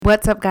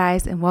What's up,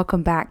 guys, and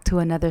welcome back to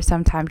another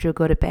Sometimes You'll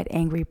Go to Bed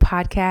Angry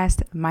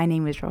podcast. My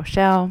name is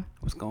Rochelle.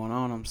 What's going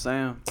on? I'm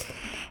Sam.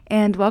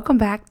 And welcome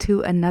back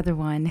to another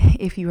one.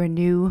 If you are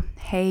new,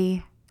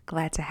 hey,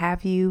 glad to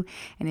have you.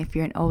 And if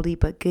you're an oldie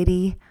but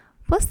goodie,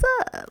 what's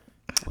up?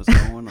 What's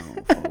going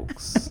on,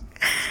 folks?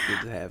 It's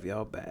good to have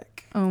y'all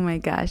back. Oh my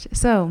gosh.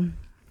 So,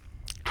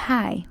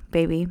 hi,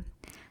 baby.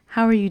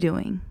 How are you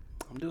doing?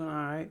 I'm doing all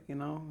right,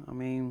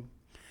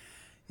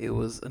 It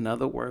was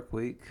another work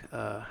week.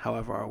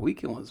 However, our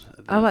weekend was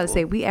eventful. I was about to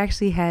say, we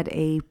actually had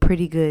a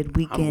pretty good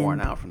weekend. I'm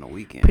worn out from the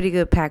weekend. Pretty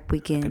good packed I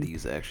weekend. could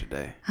use an extra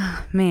day.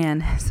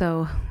 Man,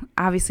 so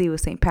obviously it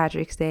was St.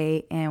 Patrick's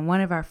Day, and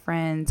one of our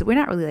friends, we're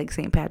not really like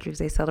St. Patrick's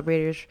Day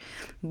celebrators,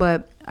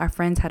 but our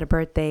friends had a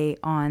birthday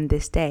on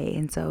this day,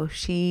 and so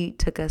she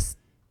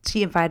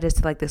invited us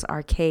to like this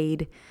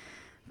arcade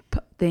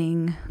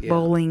thing,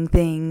 bowling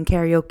thing,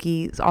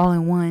 karaoke, it's all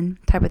in one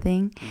type of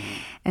thing.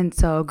 And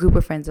so a group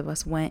of friends of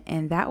us went,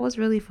 and that was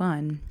really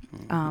fun.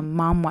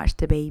 Mom watched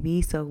the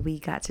baby, so we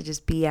got to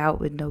just be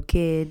out with no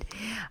kid.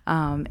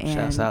 And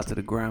shouts out to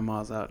the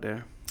grandmas out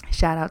there.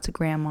 Shout out to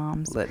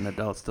grandmoms. Letting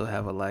adults still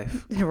have a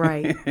life.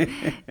 Right.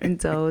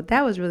 And so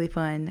that was really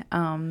fun.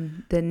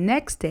 The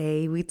next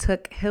day, we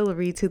took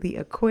Hillary to the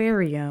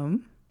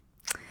aquarium,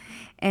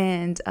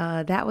 and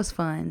that was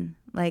fun.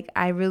 Like,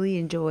 I really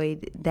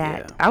enjoyed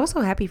that. Yeah. I was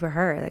so happy for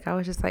her. Like, I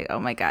was just like, oh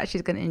my gosh,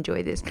 she's going to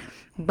enjoy this.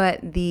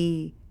 But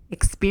the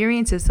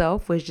experience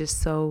itself was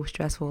just so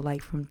stressful,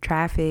 like from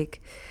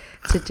traffic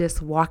to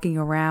just walking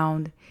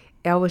around.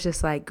 I was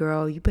just like,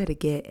 girl, you better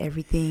get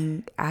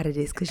everything out of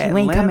this because you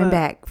ain't coming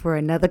back for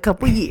another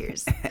couple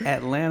years.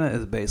 Atlanta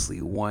is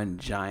basically one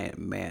giant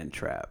man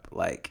trap.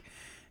 Like,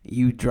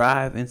 you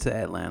drive into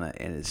Atlanta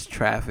and it's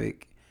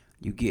traffic.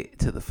 You get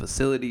to the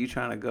facility you're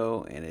trying to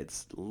go, and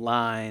it's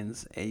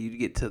lines. And you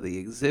get to the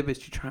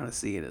exhibits you're trying to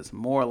see, and it's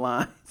more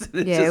lines.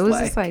 Yeah, it was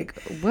just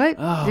like, what?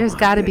 There's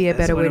got to be a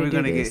better way to do this. When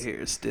are we going to get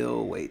here?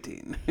 Still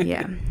waiting.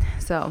 Yeah.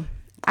 So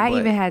I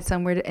even had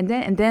somewhere to, and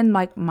then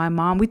like my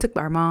mom, we took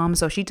our mom,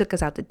 so she took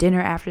us out to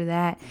dinner after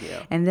that.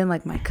 Yeah. And then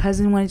like my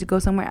cousin wanted to go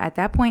somewhere. At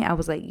that point, I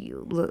was like,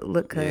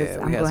 look, cuz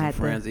I'm going to have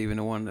friends even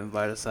the one to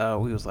invite us out.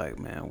 We was like,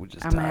 man, we're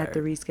just I'm going to have to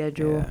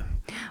reschedule.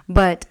 Yeah.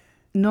 But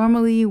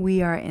normally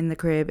we are in the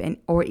crib,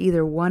 or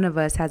either one of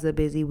us has a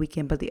busy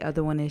weekend, but the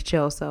other one is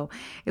chill. So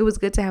it was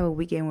good to have a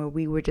weekend where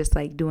we were just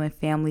like doing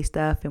family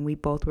stuff, and we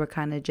both were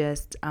kind of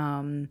just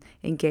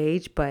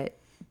engaged. But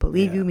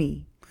believe you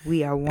me,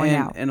 we are worn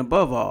out. And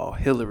above all,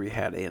 Hillary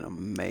had an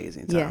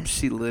amazing time. Yes.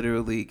 She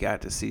literally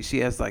got to see. She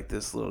has like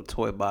this little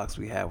toy box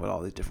we have with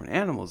all these different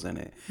animals in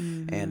it,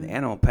 and the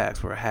animal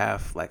packs were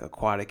half like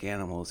aquatic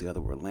animals, the other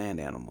were land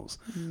animals.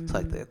 So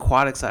like the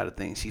aquatic side of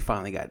things, she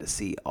finally got to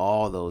see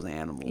all those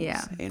animals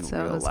in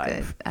real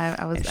life.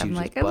 Good. I'm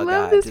like, I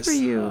love this for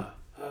you.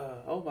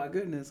 Oh my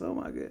goodness!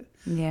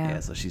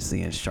 Yeah. So she's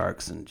seeing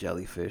sharks and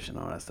jellyfish and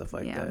all that stuff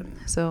like that.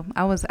 So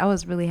I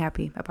was really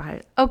happy about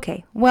it.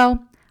 Okay,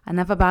 well,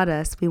 enough about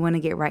us. We want to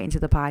get right into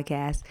the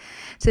podcast.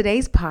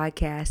 Today's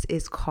podcast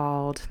is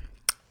called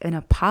 "An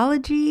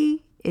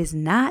Apology Is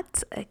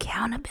Not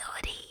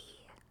Accountability."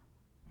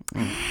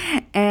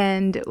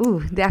 And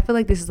I feel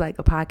like this is like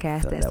a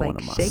podcast that's like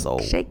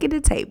shaking the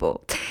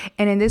table.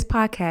 And in this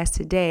podcast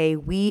today,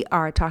 we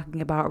are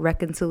talking about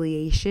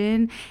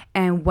reconciliation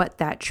and what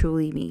that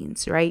truly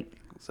means, right?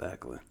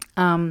 Exactly.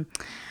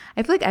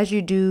 I feel like as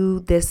you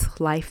do this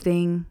life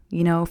thing,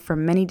 for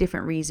many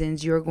different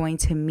reasons, you're going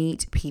to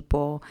meet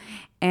people,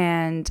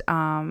 and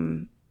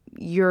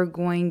you're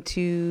going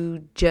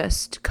to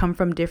just come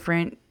from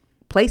different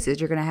places.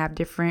 You're going to have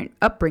different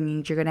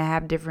upbringings. You're going to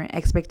have different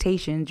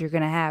expectations. You're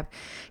going to have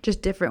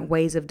just different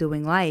ways of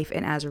doing life.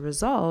 And as a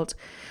result,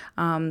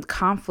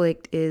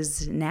 conflict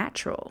is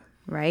natural,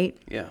 right?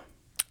 Yeah.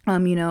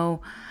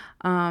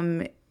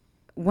 One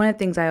of the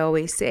things I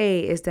always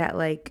say is that,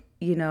 like,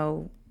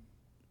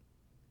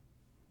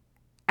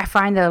 I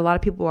find that a lot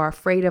of people are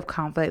afraid of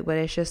conflict, but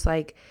it's just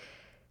like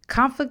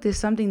conflict is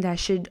something that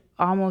should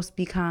almost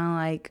be kind of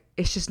like,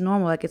 it's just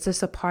normal. Like, it's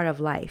just a part of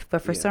life.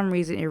 But for some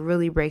reason, it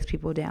really breaks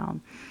people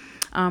down.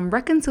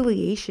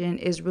 Reconciliation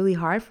is really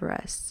hard for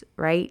us,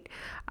 right?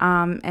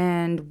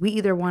 And we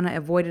either want to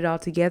avoid it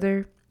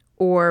altogether,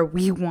 or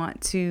we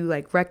want to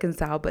like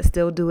reconcile, but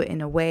still do it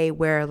in a way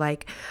where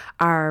like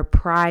our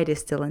pride is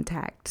still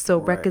intact. So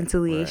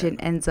reconciliation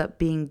ends up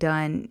being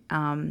done,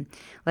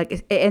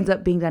 it ends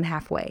up being done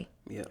halfway.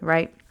 Yeah.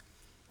 Right.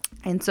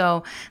 And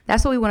so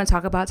that's what we want to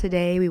talk about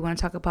today. We want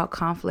to talk about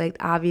conflict.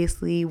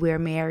 Obviously, we're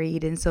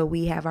married, and so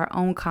we have our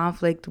own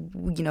conflict,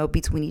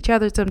 between each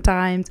other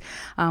sometimes.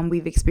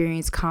 We've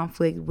experienced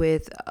conflict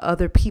with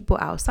other people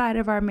outside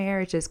of our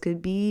marriage. This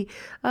could be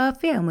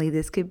family.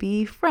 This could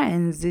be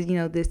friends.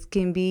 This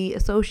can be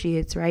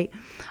associates, right?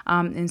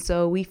 And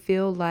so we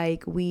feel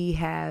like we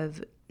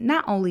have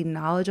not only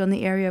knowledge on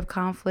the area of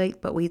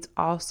conflict, but we've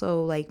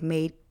also like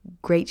made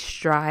great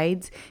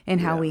strides in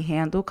how we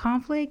handle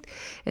conflict.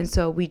 And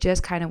so we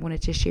just kind of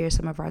wanted to share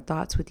some of our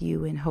thoughts with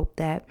you and hope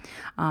that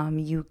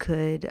you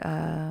could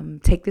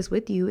take this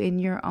with you in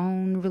your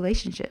own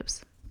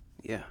relationships.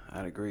 Yeah,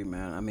 I'd agree,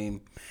 man. I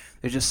mean,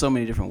 there's just so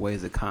many different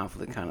ways that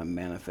conflict kind of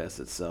manifests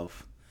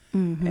itself.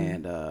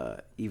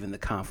 And even the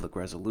conflict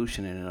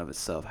resolution in and of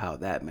itself, how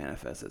that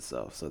manifests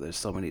itself. So there's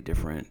so many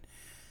different,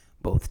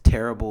 both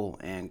terrible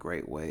and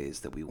great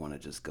ways that we want to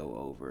just go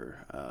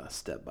over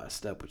step by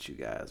step with you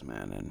guys,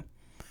 man.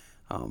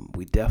 And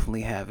we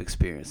definitely have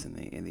experience in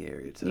the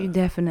area to You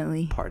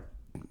definitely. part.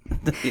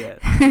 Yeah.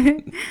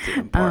 To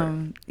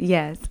impart.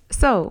 Yes.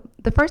 So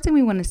the first thing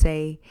we want to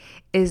say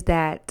is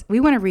that we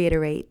want to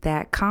reiterate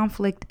that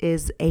conflict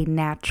is a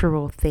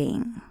natural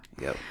thing.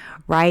 Yep.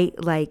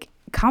 Right? Like,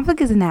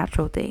 conflict is a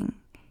natural thing,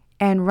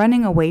 and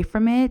running away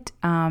from it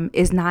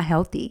is not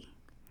healthy.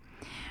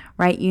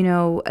 Right? You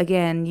know,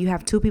 again, you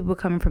have two people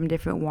coming from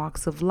different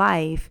walks of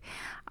life.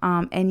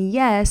 And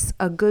yes,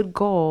 a good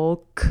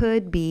goal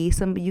could be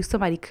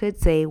somebody could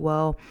say,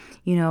 well,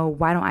 you know,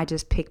 why don't I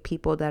just pick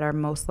people that are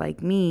most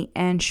like me?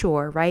 And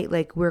sure, right?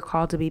 Like, we're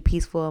called to be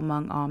peaceful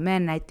among all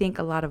men. And I think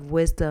a lot of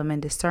wisdom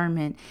and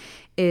discernment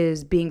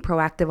is being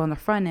proactive on the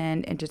front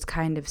end and just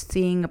kind of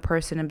seeing a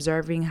person,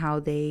 observing how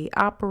they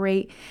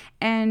operate,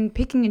 and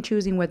picking and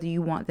choosing whether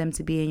you want them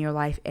to be in your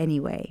life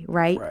anyway,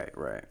 right?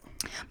 Right.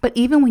 But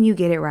even when you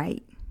get it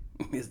right,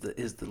 Is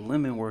the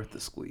lemon worth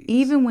the squeeze?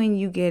 even when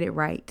you get it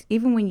right,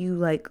 even when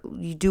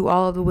you do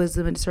all of the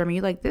wisdom and discernment,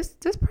 you're like, this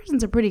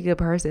person's a pretty good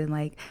person.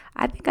 Like,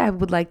 I think I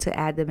would like to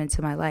add them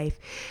into my life.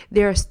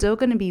 There are still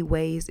going to be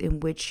ways in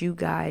which you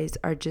guys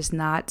are just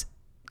not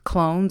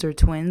clones or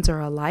twins or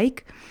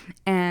alike.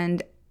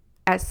 And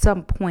at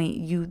some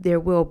point there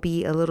will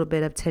be a little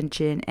bit of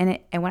tension. And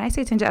when I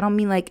say tension, I don't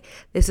mean like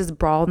this is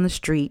brawl in the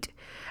street.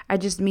 I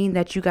just mean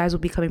that you guys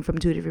will be coming from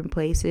two different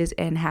places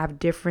and have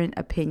different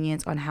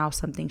opinions on how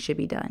something should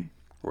be done.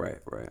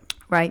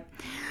 Right.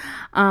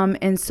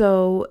 And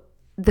so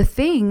the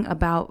thing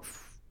about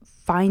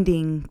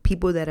finding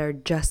people that are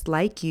just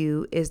like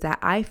you is that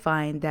I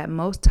find that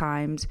most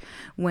times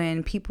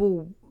when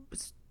people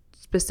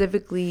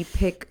specifically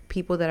pick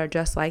people that are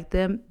just like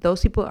them,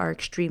 those people are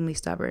extremely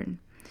stubborn,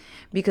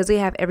 because they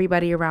have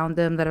everybody around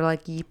them that are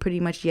like pretty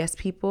much yes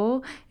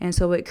people. And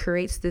so it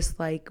creates this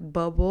like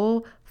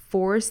bubble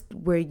force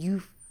where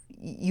you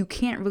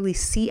can't really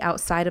see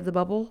outside of the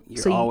bubble.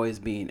 You're always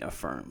being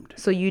affirmed.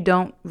 So you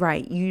don't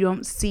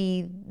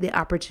see the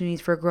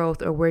opportunities for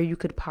growth or where you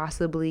could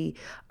possibly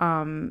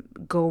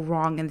go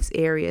wrong in this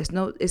area.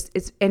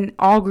 It's and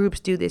all groups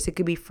do this. It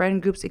could be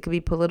friend groups, it could be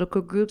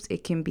political groups,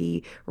 it can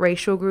be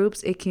racial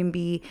groups, it can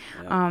be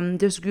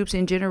just groups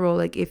in general.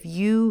 Like, if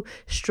you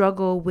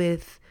struggle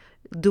with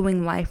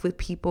doing life with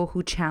people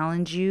who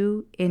challenge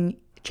you and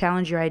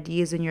challenge your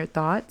ideas and your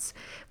thoughts,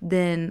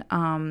 then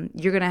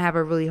you're gonna have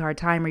a really hard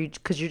time,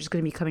 because you're just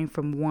gonna be coming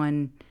from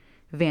one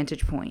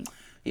vantage point.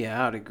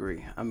 Yeah, I'd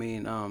agree. I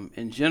mean,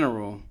 in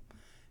general,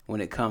 when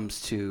it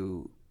comes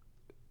to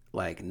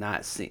like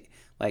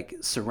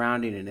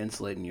surrounding and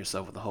insulating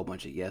yourself with a whole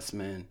bunch of yes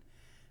men,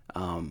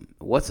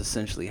 what's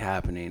essentially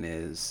happening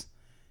is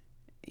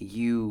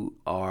you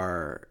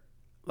are,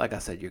 like I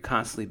said, you're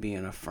constantly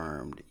being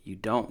affirmed. You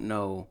don't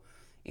know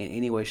in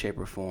any way, shape,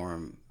 or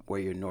form where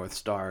your North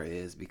Star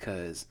is,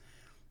 because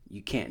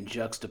you can't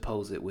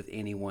juxtapose it with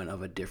anyone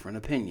of a different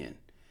opinion.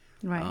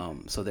 Right.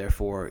 So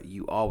therefore,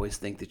 you always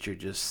think that you're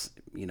just,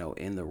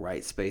 in the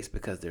right space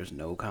because there's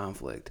no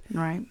conflict.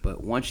 Right.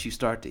 But once you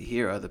start to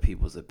hear other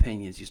people's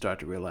opinions, you start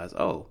to realize,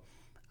 oh,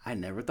 I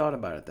never thought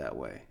about it that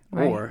way.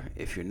 Right. Or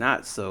if you're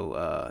not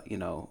so,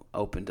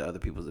 open to other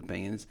people's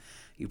opinions,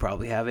 you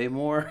probably have a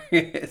more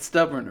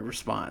stubborn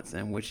response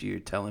in which you're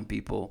telling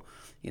people,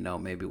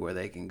 maybe where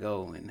they can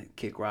go and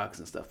kick rocks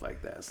and stuff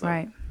like that. So,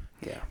 right.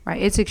 Yeah.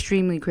 Right. It's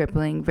extremely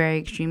crippling, very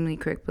extremely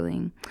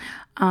crippling.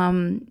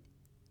 In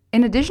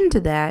addition to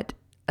that,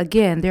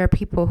 again, there are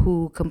people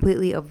who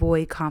completely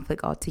avoid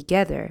conflict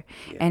altogether.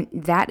 Yeah. And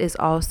that is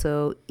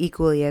also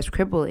equally as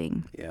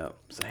crippling. Yeah.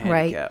 It's a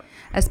handicap. Right?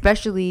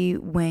 Especially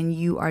when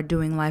you are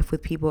doing life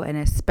with people, and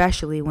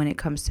especially when it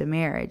comes to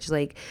marriage.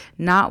 Like,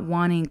 not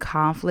wanting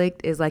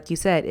conflict is, like you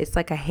said, it's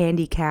like a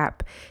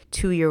handicap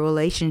to your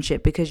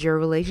relationship, because your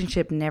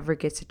relationship never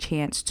gets a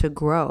chance to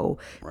grow.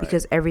 Right.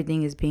 Because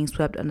everything is being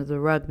swept under the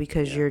rug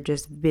because you're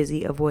just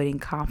busy avoiding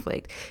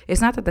conflict.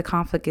 It's not that the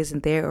conflict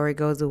isn't there or it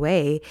goes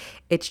away.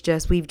 It's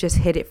just we've just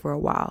hid it for a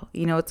while.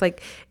 It's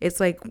like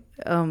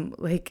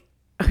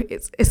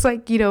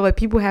like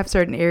people have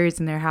certain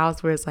areas in their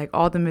house where it's like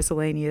all the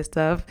miscellaneous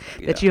stuff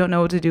that you don't know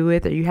what to do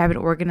with, or you haven't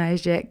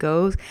organized yet,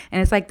 goes.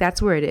 And it's like,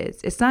 that's where it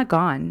is. It's not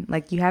gone.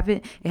 Like, it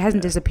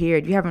hasn't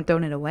disappeared. You haven't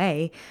thrown it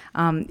away.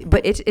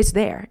 But it's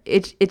there.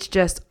 It's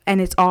just, and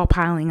it's all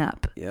piling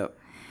up. Yep.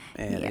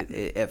 And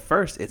at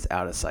first it's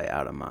out of sight,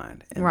 out of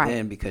mind. And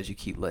then because you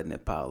keep letting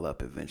it pile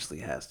up,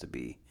 eventually it has to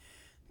be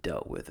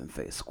dealt with and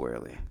faced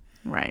squarely.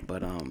 Right.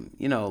 But,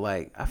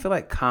 I feel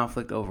like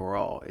conflict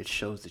overall, it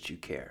shows that you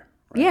care.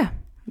 Right?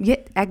 Yeah,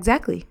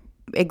 exactly.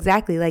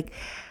 Like,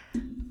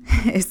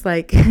 it's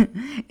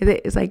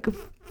like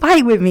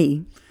fight with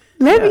me.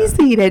 Let me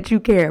see that you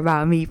care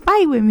about me.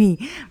 Fight with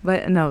me.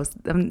 But no,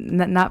 I'm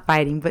not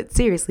fighting. But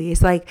seriously,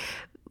 it's like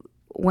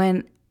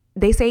when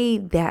they say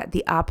that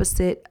the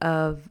opposite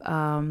of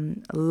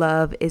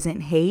love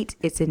isn't hate,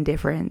 it's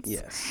indifference.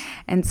 Yes.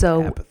 And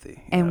so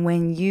Apathy. and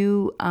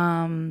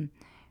Yep.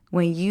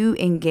 when you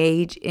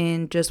engage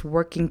in just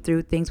working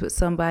through things with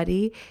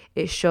somebody,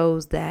 it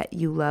shows that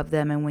you love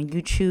them. And when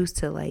you choose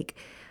to like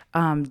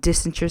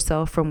distance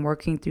yourself from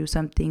working through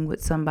something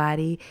with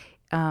somebody,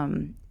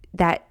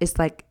 that is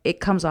like, it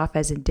comes off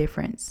as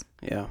indifference.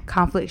 Yeah.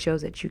 Conflict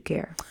shows that you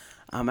care.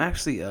 I'm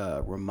actually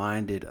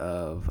reminded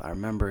of, I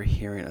remember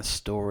hearing a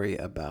story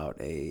about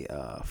a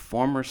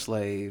former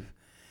slave,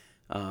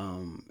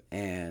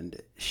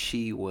 and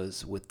she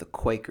was with the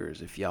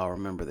Quakers. If y'all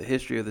remember the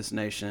history of this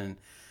nation,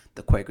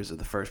 the Quakers are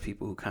the first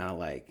people who kind of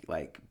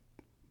like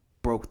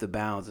broke the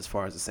bounds as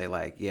far as to say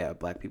like, yeah,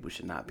 black people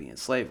should not be in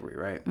slavery,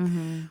 right?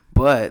 Mm-hmm.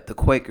 But the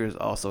Quakers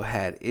also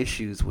had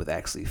issues with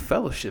actually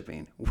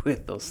fellowshipping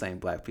with those same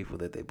black people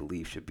that they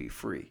believe should be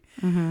free.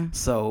 Mm-hmm.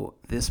 So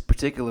this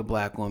particular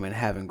black woman,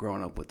 having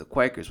grown up with the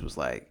Quakers, was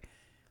like,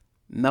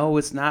 no,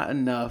 it's not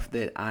enough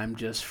that I'm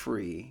just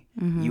free.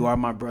 Mm-hmm. You are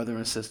my brother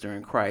and sister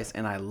in Christ,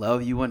 and I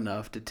love you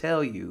enough to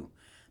tell you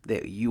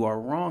that you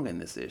are wrong in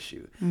this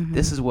issue. Mm-hmm.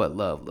 This is what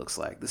love looks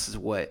like. This is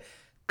what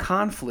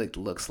conflict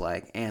looks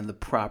like, and the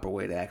proper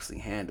way to actually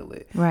handle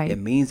it. Right. It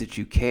means that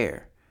you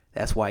care.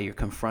 That's why you're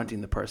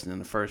confronting the person in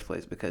the first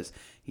place, because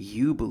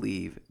you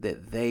believe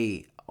that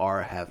they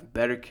have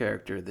better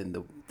character than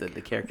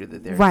the character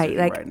that they're right.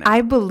 Like right now. I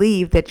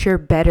believe that you're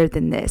better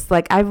than this.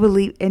 Like I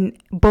believe in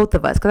both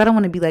of us, because I don't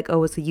want to be like,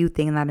 oh, it's a you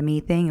thing and not a me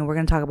thing, and we're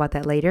gonna talk about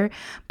that later.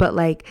 But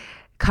like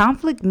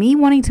conflict, me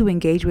wanting to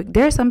engage with,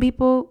 there are some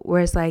people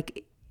where it's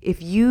like,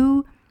 if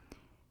you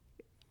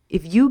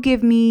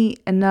give me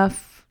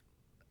enough,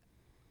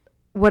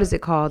 what is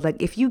it called?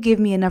 Like if you give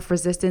me enough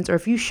resistance, or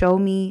if you show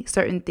me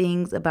certain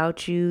things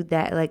about you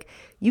that like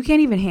you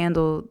can't even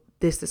handle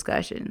this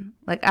discussion.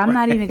 Like I'm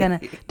not even gonna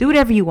do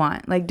whatever you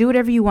want. Like do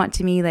whatever you want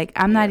to me. Like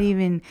I'm not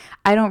even,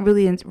 I don't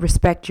really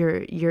respect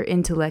your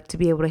intellect to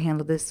be able to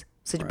handle this.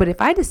 Right. But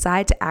if I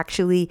decide to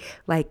actually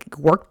like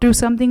work through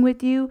something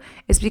with you,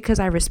 it's because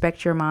I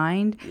respect your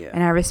mind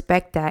and I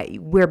respect that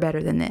we're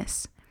better than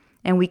this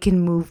and we can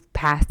move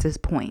past this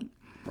point.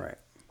 Right.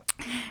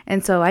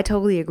 And so I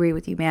totally agree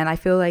with you, man. I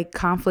feel like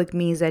conflict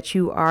means that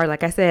you are,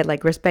 like I said,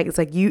 like respect. It's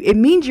like it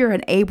means you're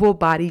an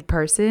able-bodied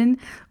person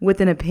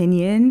with an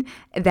opinion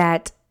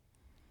that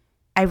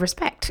I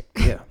respect,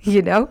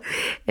 you know?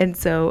 And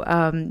so,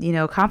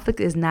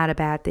 conflict is not a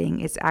bad thing.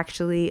 It's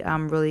actually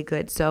really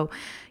good. So,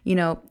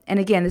 and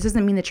again, this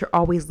doesn't mean that you're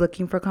always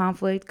looking for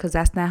conflict, because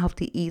that's not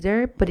healthy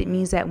either. But it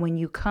means that when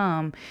you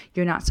come,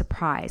 you're not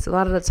surprised. A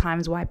lot of the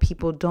times why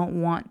people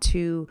don't want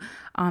to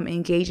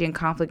engage in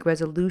conflict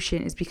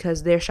resolution is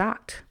because they're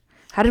shocked.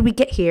 How did we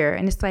get here?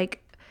 And it's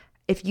like,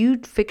 if you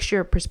fix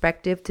your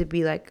perspective to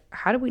be like,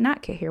 how did we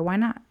not get here? Why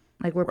not?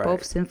 Like we're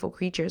both sinful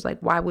creatures. Like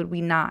why would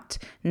we not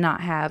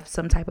have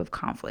some type of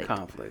conflict?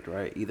 Conflict,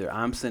 right? Either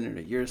I'm sinning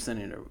or you're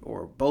sinning,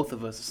 or both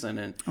of us are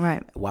sinning.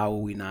 Right. Why would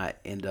we not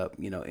end up,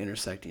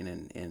 intersecting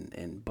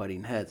and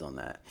butting heads on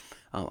that?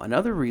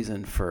 Another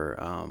reason for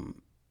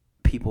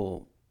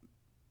people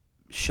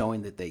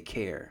showing that they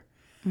care,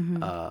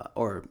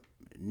 or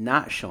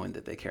not showing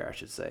that they care, I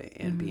should say,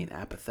 and being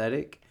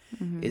apathetic,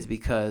 is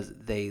because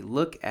they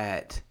look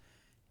at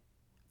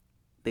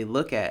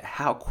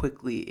how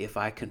quickly, if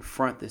I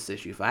confront this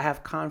issue, if I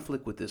have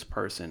conflict with this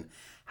person,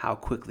 how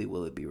quickly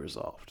will it be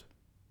resolved?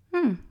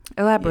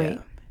 Elaborate.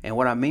 Yeah. And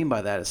what I mean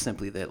by that is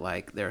simply that,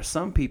 like, there are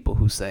some people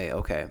who say,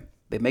 okay,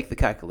 they make the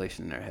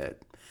calculation in their head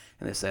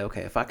and they say,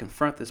 okay, if I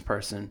confront this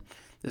person,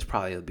 this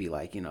probably will be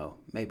like,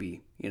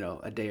 maybe,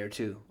 a day or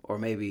two, or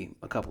maybe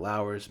a couple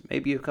hours,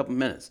 maybe a couple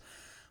minutes.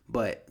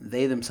 But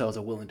they themselves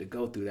are willing to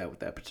go through that with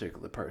that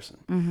particular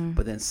person.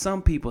 But then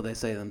some people, they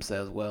say to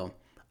themselves, well,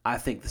 I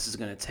think this is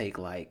going to take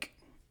like,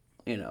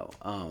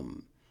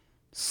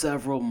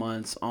 several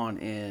months on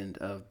end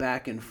of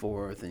back and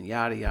forth and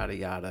yada, yada,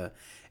 yada.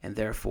 And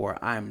therefore,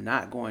 I'm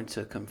not going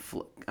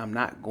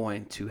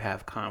to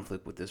have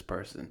conflict with this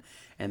person.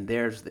 And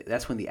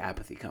that's when the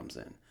apathy comes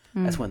in.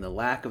 That's when the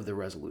lack of the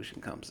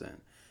resolution comes in,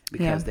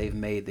 because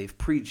they've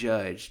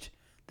prejudged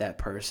that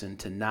person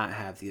to not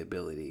have the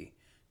ability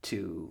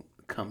to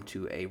come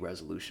to a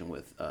resolution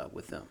with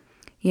them.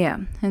 Yeah.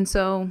 And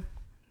so,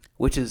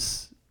 which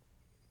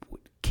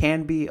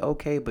can be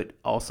okay, but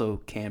also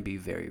can be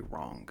very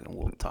wrong. And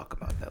we'll talk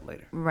about that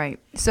later. Right.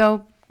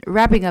 So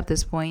wrapping up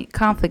this point,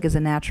 conflict is a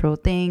natural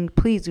thing.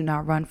 Please do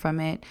not run from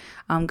it.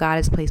 God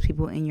has placed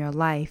people in your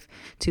life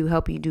to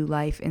help you do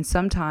life. And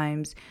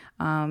sometimes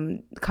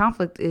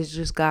conflict is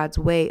just God's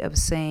way of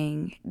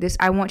saying this.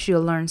 I want you to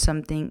learn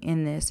something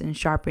in this and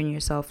sharpen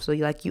yourself. So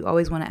you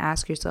always want to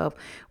ask yourself,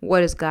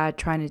 what is God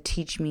trying to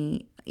teach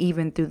me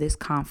even through this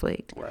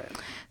conflict? Right.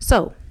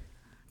 So,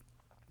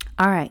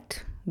 all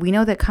right. We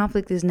know that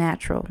conflict is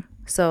natural.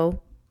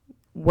 So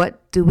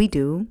what do we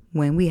do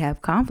when we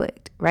have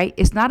conflict, right?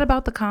 It's not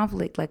about the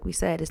conflict, like we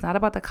said. It's not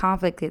about the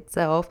conflict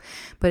itself,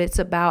 but it's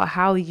about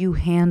how you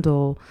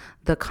handle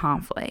the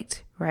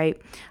conflict,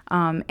 right?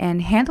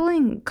 And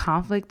handling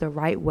conflict the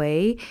right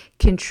way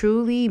can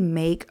truly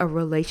make a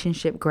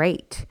relationship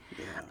great.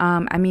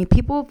 I mean,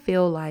 people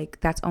feel like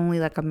that's only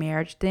like a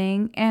marriage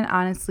thing. And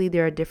honestly,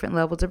 there are different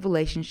levels of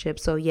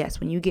relationships. So yes,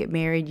 when you get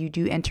married, you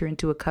do enter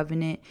into a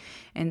covenant.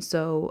 And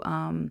so,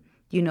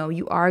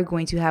 you are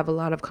going to have a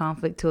lot of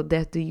conflict till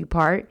death do you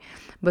part.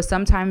 But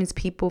sometimes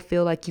people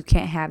feel like you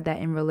can't have that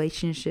in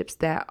relationships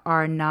that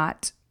are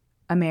not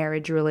a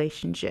marriage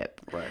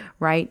relationship.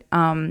 Right.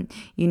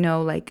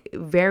 Like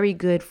very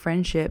good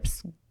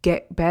friendships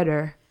get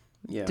better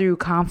through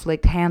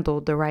conflict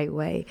handled the right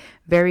way.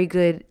 Very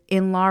good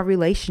in-law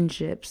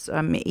relationships,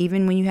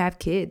 even when you have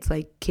kids,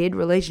 like kid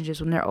relationships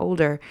when they're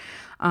older,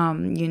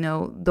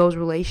 those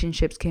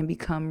relationships can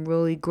become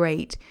really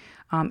great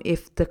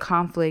if the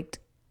conflict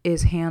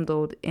is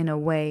handled in a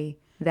way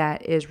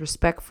that is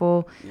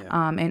respectful,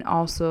 and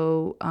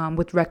also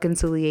with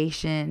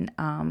reconciliation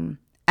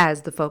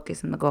as the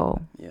focus and the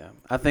goal. Yeah,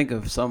 I think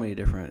of so many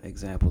different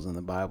examples in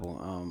the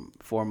Bible.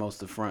 Foremost,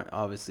 the front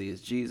obviously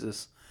is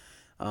Jesus.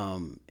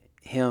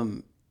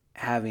 Him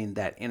having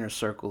that inner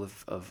circle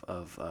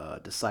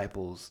of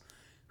disciples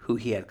who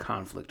he had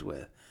conflict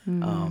with.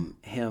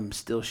 Him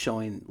still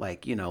showing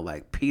like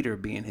Peter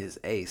being his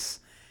ace,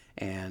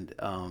 and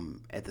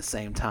at the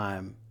same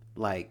time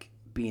like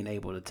being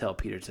able to tell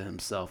Peter to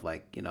himself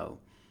like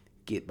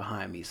get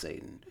behind me,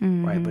 Satan.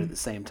 Right? But at the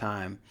same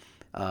time,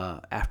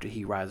 after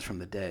he rises from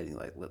the dead, he's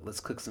like, let's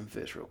cook some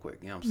fish real quick.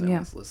 You know what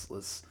I'm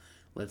saying?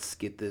 Let's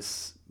get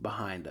this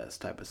behind us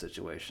type of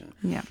situation.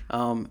 Yeah.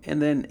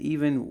 And then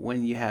even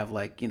when you have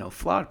like,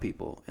 flawed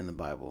people in the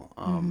Bible,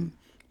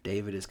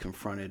 David is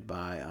confronted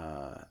by,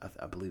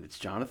 I believe it's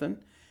Jonathan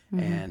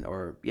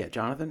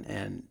Jonathan.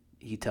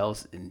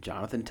 And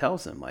Jonathan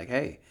tells him like,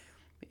 hey,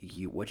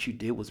 what you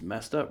did was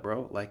messed up,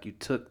 bro. Like you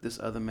took this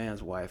other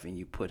man's wife and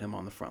you put him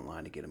on the front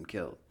line to get him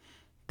killed.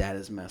 That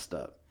is messed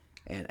up.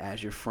 And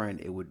as your friend,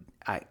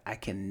 I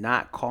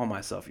cannot call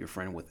myself your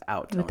friend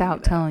without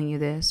telling you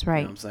this, right?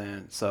 You know what I'm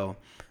saying? So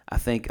I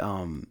think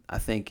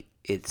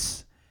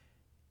it's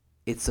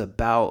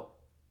about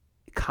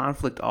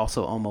conflict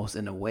also almost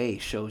in a way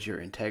shows your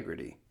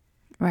integrity.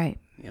 Right.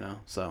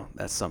 So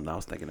that's something I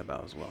was thinking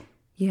about as well.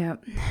 Yeah.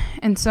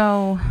 And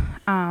so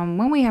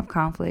when we have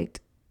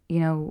conflict,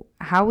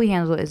 how we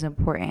handle it is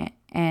important,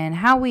 and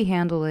how we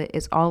handle it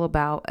is all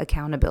about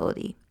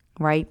accountability.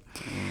 Right.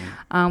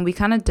 We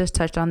kind of just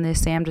touched on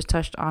this. Sam just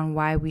touched on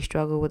why we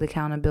struggle with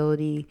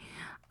accountability.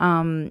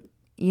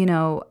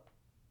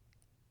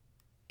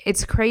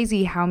 It's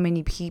crazy how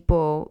many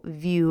people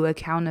view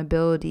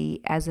accountability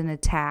as an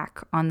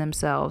attack on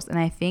themselves. And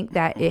I think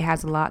that it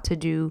has a lot to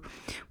do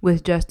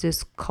with just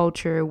this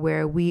culture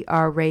where we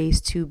are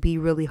raised to be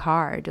really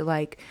hard.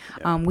 Like,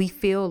 we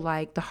feel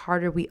like the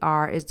harder we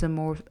are is the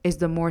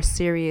more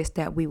serious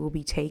that we will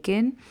be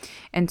taken.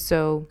 And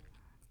so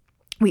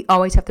we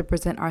always have to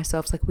present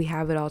ourselves like we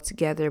have it all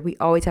together. We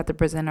always have to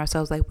present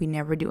ourselves like we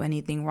never do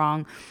anything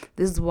wrong.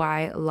 This is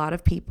why a lot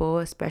of people,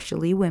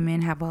 especially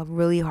women, have a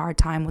really hard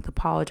time with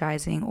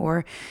apologizing.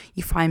 Or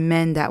you find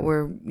men that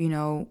were,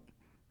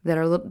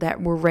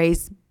 that were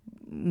raised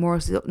more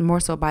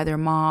so by their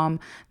mom,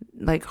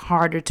 like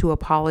harder to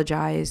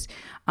apologize,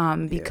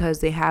 because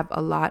they have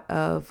a lot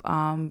of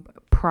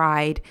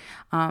pride,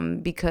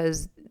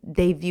 because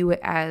they view it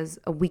as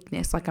a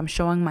weakness, like I'm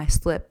showing my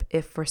slip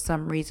if for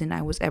some reason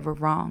I was ever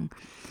wrong.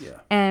 Yeah.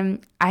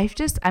 And I've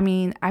just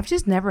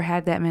never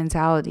had that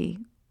mentality.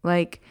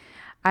 Like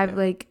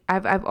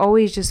I've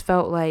always just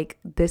felt like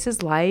this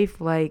is life.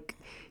 Like,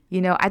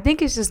 I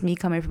think it's just me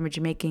coming from a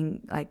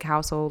Jamaican like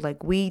household.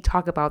 Like we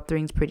talk about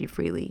things pretty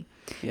freely.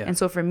 Yeah. And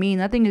so for me,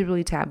 nothing is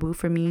really taboo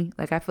for me.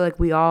 Like I feel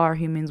like we all are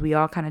humans. We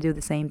all kind of do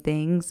the same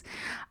things.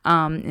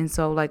 And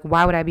so like,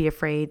 why would I be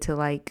afraid to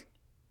like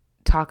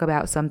talk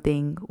about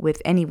something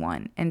with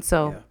anyone? And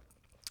so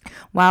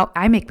while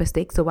I make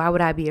mistakes, so why would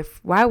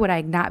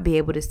I not be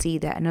able to see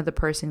that another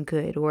person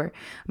could, or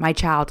my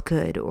child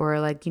could, or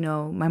like,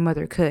 my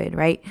mother could,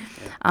 right?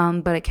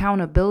 But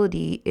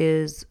accountability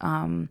is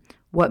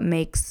what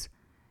makes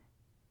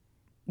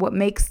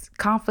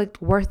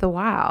conflict worth the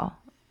while,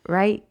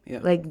 right?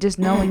 Like just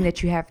knowing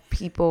that you have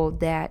people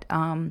that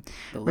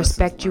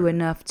respect you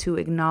enough to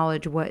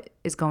acknowledge what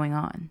is going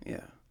on.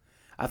 Yeah.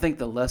 I think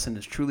the lesson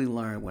is truly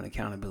learned when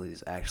accountability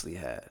is actually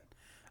had.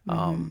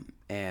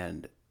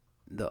 And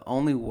the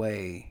only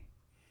way,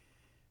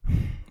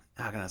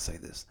 how can I say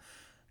this?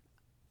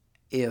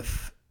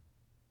 If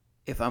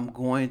I'm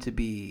going to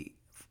be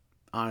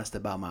honest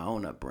about my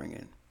own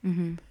upbringing,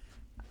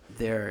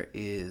 there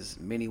is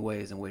many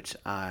ways in which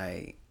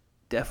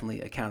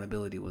definitely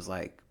accountability was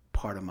like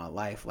part of my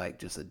life, like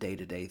just a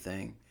day-to-day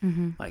thing.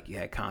 Like you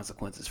had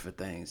consequences for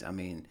things. I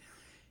mean,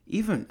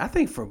 even I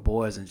think for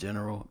boys in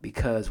general,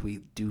 because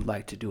we do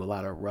like to do a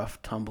lot of rough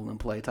tumble and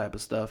play type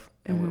of stuff,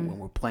 and when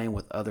we're playing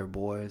with other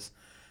boys,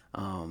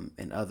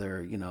 and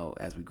other,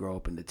 as we grow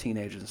up into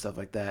teenagers and stuff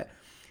like that,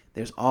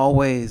 there's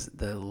always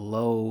the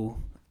low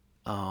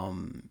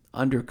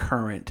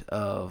undercurrent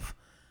of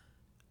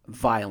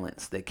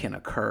violence that can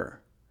occur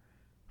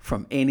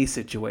from any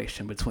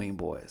situation between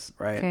boys,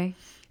 right? Okay.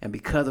 And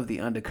because of the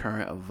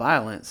undercurrent of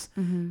violence,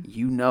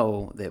 you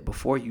know that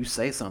before you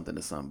say something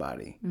to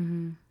somebody,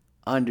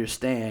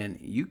 understand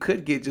you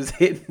could get just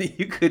hit.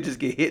 You could just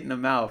get hit in the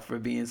mouth for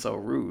being so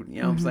rude.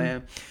 You know what I'm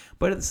saying?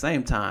 But at the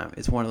same time,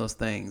 it's one of those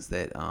things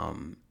that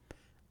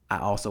I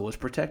also was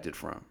protected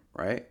from,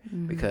 right?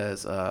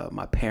 Because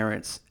my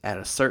parents at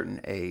a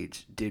certain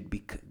age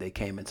they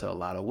came into a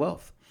lot of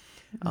wealth,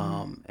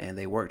 and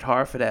they worked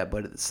hard for that.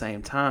 But at the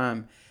same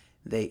time,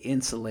 they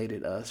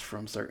insulated us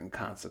from certain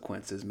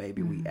consequences.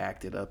 Maybe we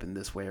acted up in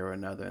this way or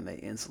another, and they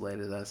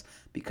insulated us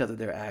because of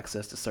their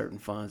access to certain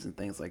funds and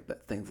things like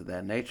that, things of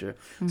that nature.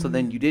 So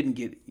then you didn't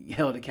get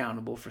held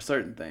accountable for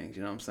certain things,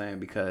 you know what I'm saying?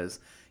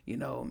 Because, you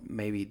know,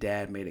 maybe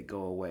dad made it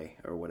go away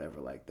or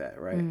whatever like that,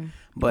 right?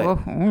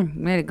 But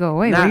made it go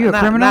away. Were you a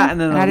criminal? Not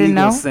in an I didn't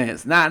illegal know.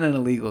 sense. Not in an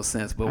illegal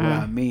sense. But what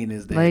I mean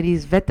is that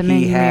ladies, vet the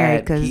man you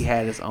married, because he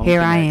had his own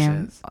here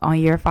connections. I am on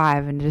year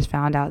 5 and just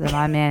found out that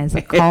my man is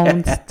a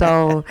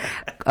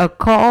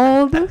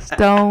cold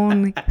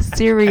stone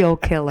serial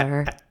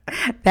killer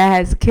that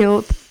has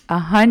killed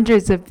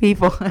hundreds of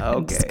people.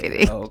 I'm just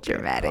kidding.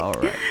 Dramatic. All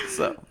right.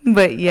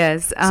 But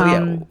yes.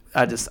 I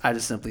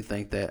just simply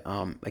think that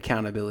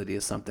accountability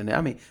is something that,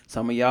 I mean,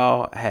 some of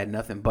y'all had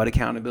nothing but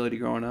accountability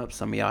growing up.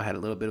 Some of y'all had a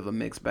little bit of a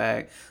mixed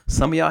bag.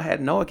 Some of y'all had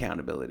no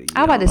accountability.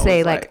 I was about to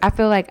say, like, I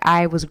feel like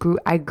I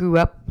grew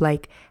up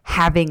like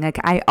having, like,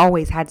 I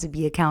always had to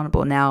be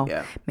accountable. Now,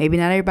 maybe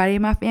not everybody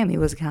in my family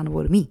was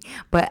accountable to me,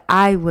 but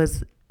I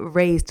was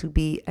raised to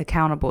be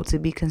accountable, to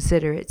be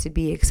considerate, to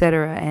be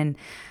etc. And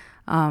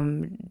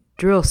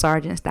drill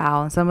sergeant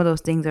style, and some of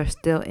those things are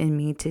still in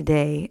me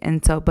today.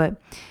 And so,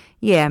 but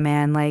yeah,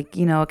 man, like,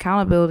 you know,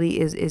 accountability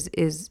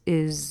is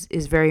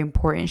very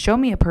important. Show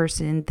me a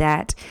person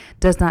that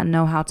does not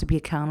know how to be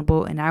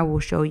accountable, and I will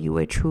show you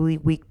a truly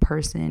weak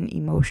person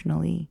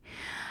emotionally.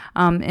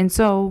 And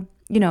so,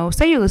 you know,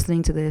 say you're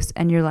listening to this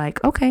and you're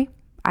like, okay,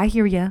 I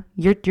hear you.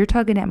 You're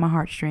tugging at my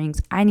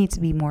heartstrings. I need to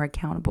be more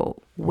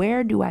accountable.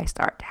 Where do I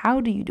start?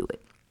 How do you do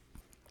it?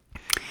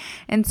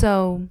 And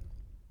so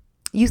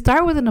you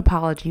start with an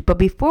apology, but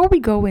before we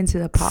go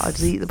into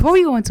apologies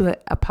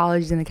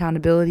and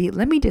accountability,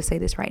 let me just say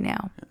this right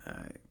now.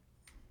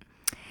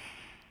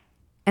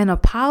 An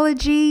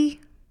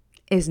apology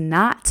is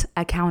not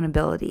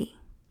accountability.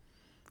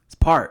 It's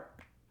part.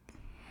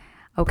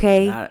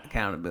 Okay? Not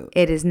accountability.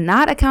 It is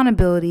not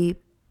accountability,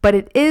 but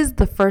it is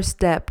the first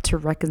step to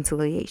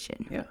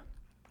reconciliation. Yeah.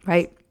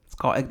 Right? It's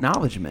called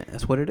acknowledgement.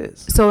 That's what it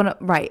is. So,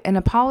 an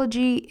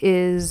apology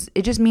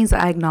it just means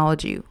I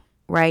acknowledge you.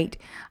 Right.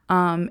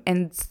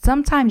 And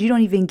sometimes you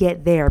don't even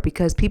get there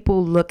because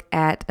people look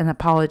at an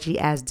apology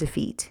as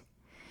defeat.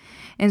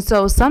 And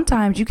so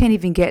sometimes you can't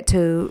even get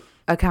to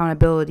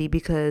accountability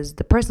because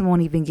the person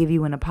won't even give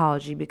you an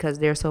apology because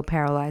they're so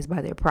paralyzed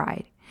by their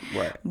pride.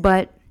 Right.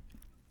 But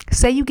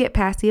say you get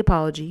past the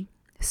apology.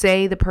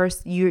 Say the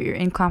person you're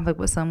in conflict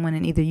with someone,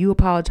 and either you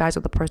apologize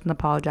or the person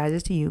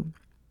apologizes to you.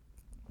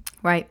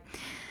 Right.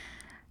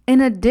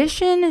 In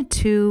addition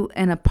to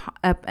an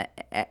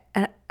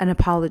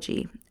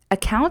apology,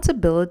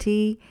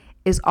 accountability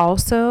is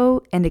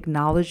also an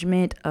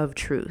acknowledgement of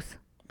truth.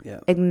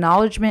 Yeah.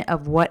 Acknowledgement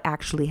of what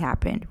actually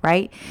happened,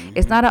 right? Mm-hmm.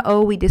 It's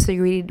not we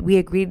disagreed, we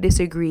agreed to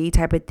disagree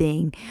type of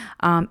thing.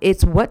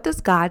 It's what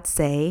does God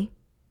say?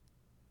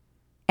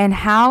 And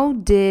how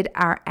did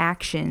our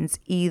actions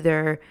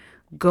either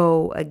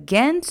go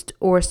against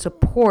or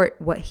support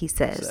what he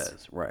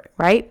says?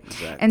 Right?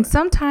 Exactly. And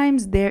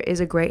sometimes there is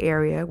a gray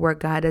area where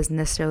God doesn't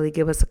necessarily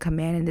give us a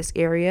command in this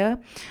area,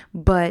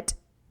 but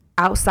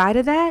outside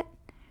of that,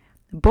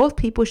 both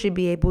people should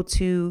be able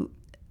to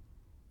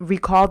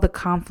recall the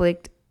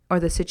conflict or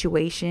the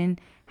situation,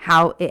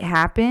 how it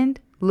happened,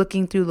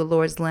 looking through the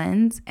Lord's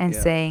lens and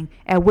saying,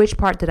 at which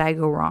part did I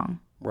go wrong?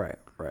 Right.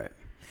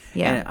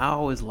 Yeah. And I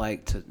always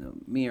like to,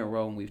 me and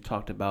Rowan, we've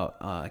talked about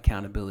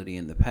accountability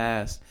in the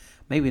past,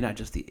 maybe not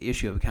just the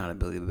issue of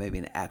accountability, but maybe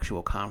an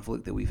actual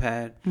conflict that we've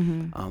had.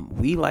 Mm-hmm.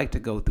 We like to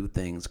go through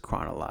things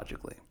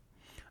chronologically.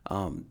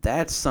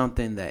 That's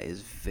something that is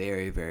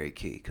very, very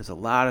key, because a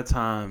lot of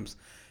times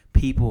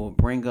people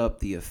bring up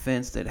the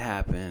offense that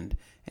happened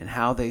and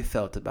how they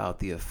felt about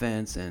the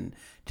offense and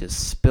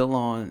just spill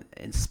on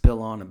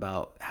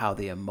about how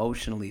they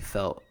emotionally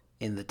felt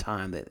in the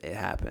time that it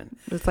happened.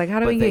 It's like, how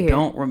do we get here? But they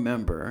don't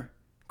remember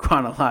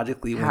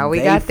chronologically how we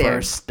got there.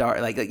 First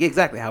start, like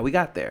exactly how we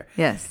got there.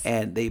 Yes.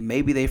 And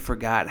they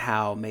forgot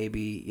how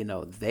maybe,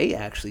 they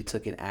actually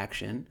took an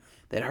action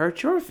that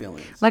hurt your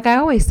feelings. Like I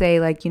always say,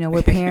 like,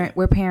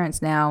 we're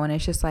parents now, and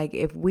it's just like,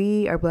 if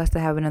we are blessed to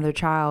have another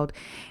child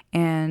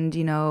and,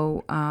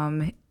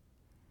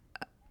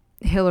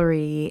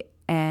 Hillary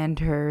and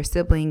her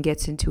sibling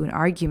gets into an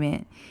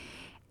argument,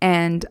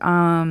 and,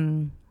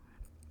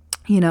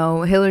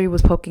 Hillary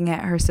was poking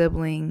at her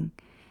sibling,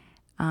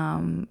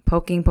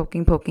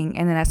 poking.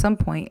 And then at some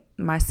point,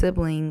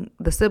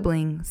 the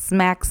sibling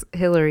smacks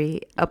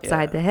Hillary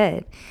upside the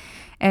head.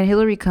 And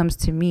Hillary comes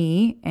to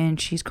me and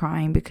she's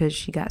crying because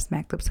she got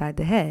smacked upside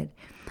the head.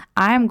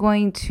 I'm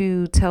going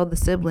to tell the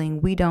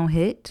sibling we don't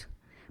hit,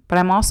 but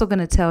I'm also going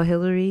to tell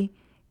Hillary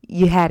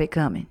you had it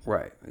coming.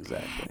 Right,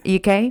 exactly.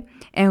 Okay?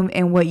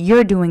 And what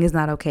you're doing is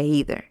not okay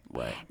either.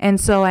 Right. And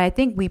so I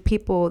think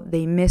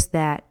they miss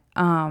that.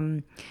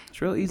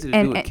 It's real easy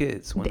to do with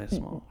kids when they're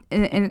small.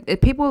 And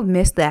people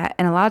miss that.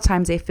 And a lot of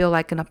times they feel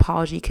like an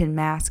apology can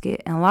mask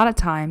it. And a lot of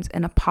times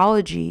an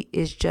apology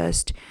is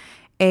just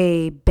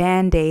a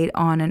Band-Aid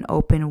on an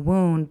open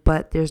wound,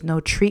 but there's no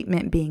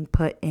treatment being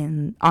put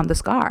in on the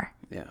scar.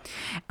 Yeah.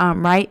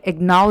 Right?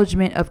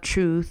 Acknowledgement of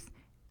truth,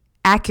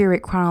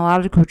 accurate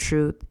chronological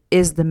truth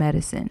is the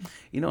medicine.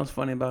 You know what's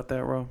funny about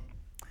that, Ro?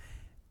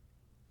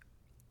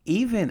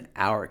 Even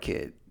our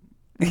kid,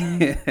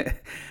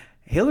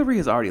 Hillary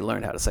has already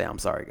learned how to say, I'm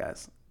sorry,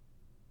 guys.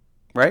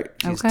 Right?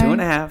 She's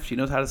 2.5. She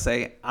knows how to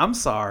say, I'm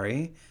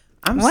sorry.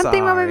 One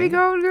thing my baby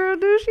girl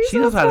do, she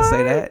knows how to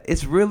say that.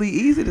 It's really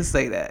easy to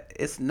say that.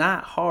 It's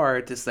not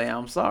hard to say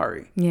I'm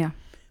sorry. Yeah.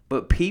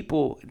 But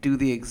people do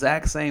the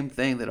exact same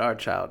thing that our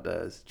child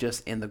does,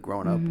 just in the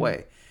grown-up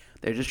way.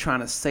 They're just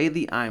trying to say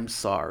the I'm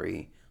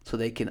sorry so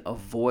they can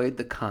avoid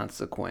the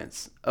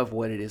consequence of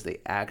what it is they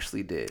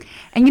actually did.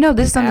 And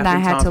this is something that I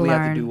had to learn. We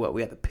have to do what?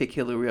 We have to pick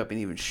Hillary up and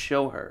even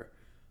show her,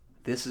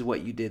 this is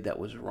what you did that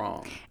was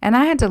wrong. And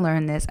I had to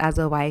learn this as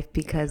a wife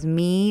because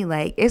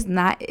it's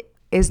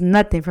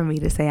nothing for me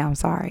to say I'm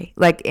sorry.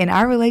 Like in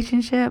our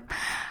relationship,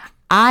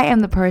 I am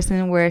the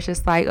person where it's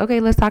just like,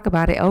 okay, let's talk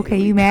about it. Okay,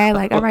 you mad?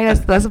 Like, all right,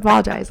 let's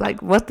apologize.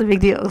 Like, what's the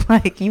big deal?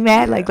 Like, you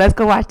mad? Like, let's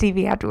go watch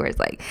TV afterwards.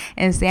 Like,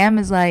 and Sam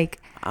is like,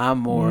 I'm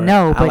more.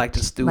 No, but I like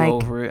to stew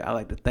over it. I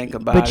like to think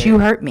about it. But you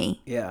hurt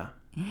me. Yeah.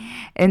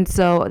 And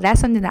so that's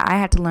something that I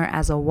had to learn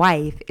as a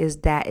wife, is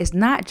that it's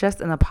not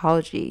just an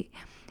apology,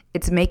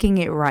 it's making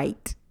it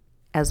right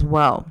as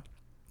well.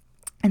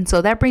 And so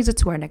that brings us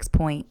to our next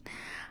point.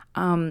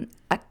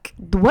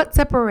 What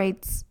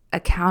separates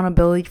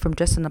accountability from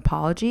just an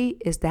apology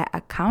is that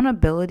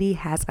accountability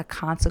has a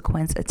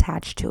consequence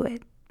attached to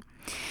it.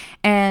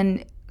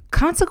 And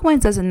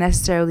consequence doesn't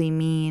necessarily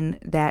mean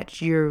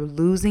that you're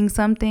losing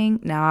something.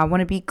 Now, I want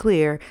to be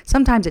clear.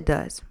 Sometimes it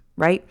does,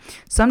 right?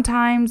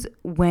 Sometimes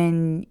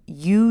when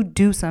you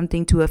do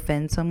something to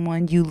offend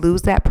someone, you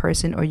lose that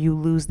person or you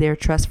lose their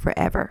trust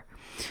forever.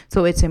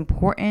 So it's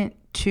important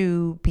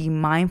to be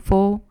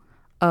mindful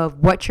of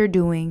what you're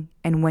doing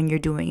and when you're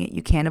doing it.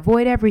 You can't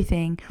avoid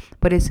everything,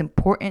 but it's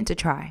important to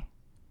try.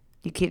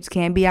 You kids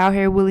can't be out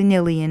here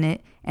willy-nilly in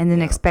it and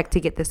then expect to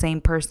get the same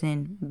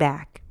person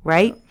back,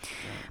 right? Yeah.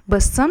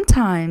 But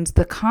sometimes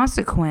the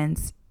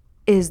consequence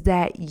is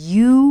that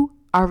you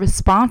are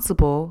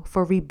responsible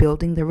for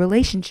rebuilding the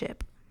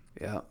relationship.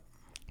 Yeah.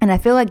 And I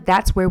feel like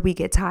that's where we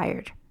get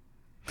tired.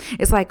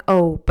 It's like,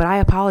 oh, but I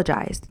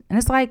apologized. And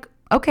it's like,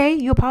 okay,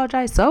 you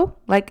apologize. So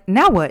like,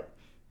 now what?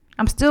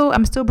 I'm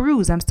still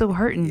bruised. I'm still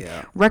hurting.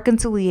 Yeah.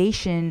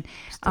 Reconciliation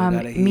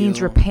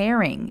means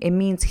repairing. It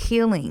means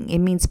healing. It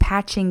means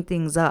patching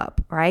things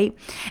up, right?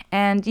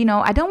 And,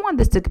 I don't want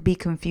this to be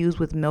confused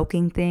with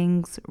milking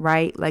things,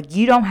 right? Like,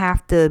 you don't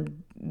have to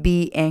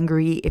be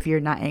angry if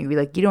you're not angry.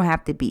 Like, you don't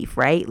have to beef,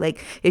 right?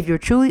 Like, if you're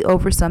truly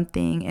over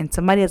something and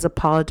somebody has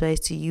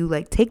apologized to you,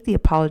 like, take the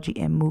apology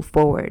and move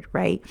forward,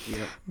 right?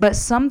 Yep. But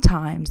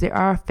sometimes there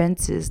are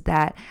offenses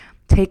that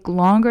take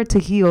longer to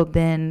heal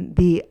than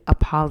the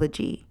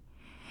apology.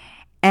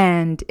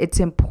 And it's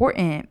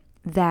important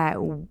that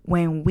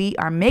when we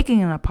are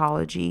making an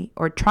apology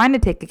or trying to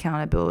take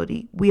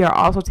accountability, we are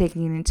also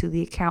taking into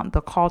the account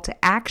the call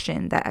to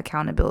action that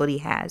accountability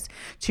has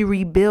to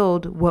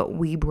rebuild what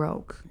we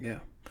broke. Yeah.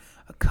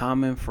 A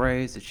common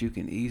phrase that you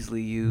can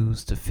easily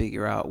use to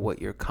figure out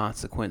what your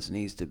consequence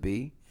needs to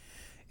be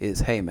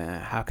is, hey,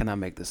 man, how can I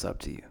make this up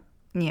to you?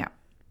 Yeah.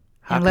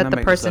 And let the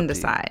person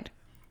decide.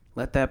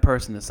 Let that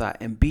person decide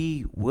and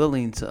be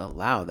willing to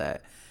allow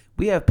that.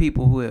 We have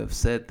people who have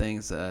said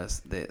things to us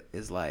that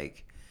is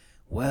like,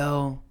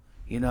 well,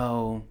 they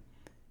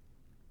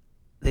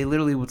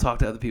literally will talk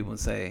to other people and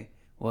say,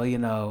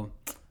 well,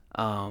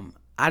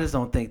 I just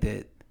don't think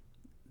that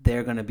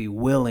they're going to be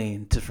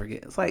willing to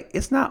forgive. It's like,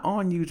 it's not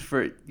on you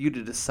for you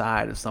to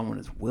decide if someone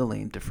is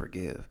willing to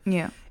forgive.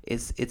 Yeah.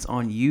 It's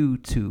on you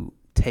to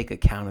take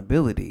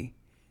accountability,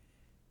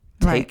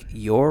 take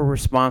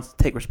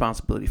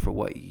responsibility for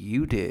what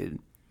you did.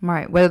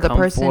 Right, whether the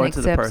person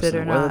accepts it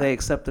or not. Whether they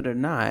accept it or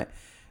not,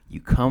 you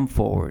come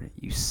forward,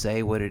 you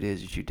say what it is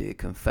that you did,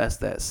 confess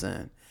that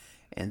sin,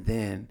 and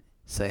then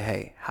say,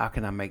 hey, how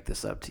can I make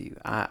this up to you?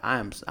 I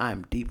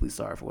am deeply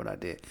sorry for what I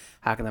did.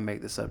 How can I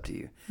make this up to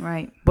you?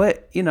 Right.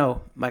 But,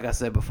 like I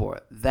said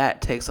before,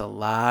 that takes a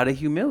lot of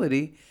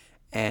humility,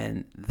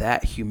 and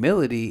that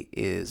humility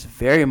is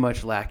very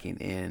much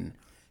lacking in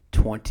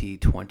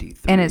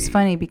 2023. And it's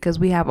funny because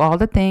we have all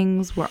the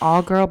things. We're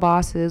all girl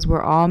bosses.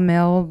 We're all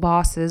male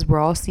bosses. We're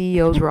all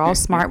CEOs. We're all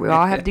smart. We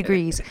all have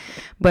degrees.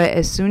 But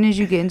as soon as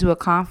you get into a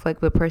conflict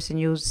with a person,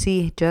 you'll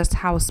see just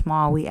how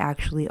small we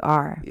actually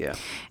are. Yeah.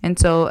 And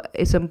so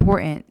it's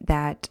important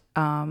that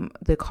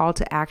the call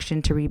to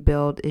action to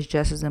rebuild is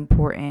just as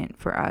important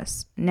for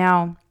us.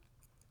 Now,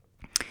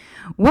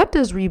 what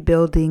does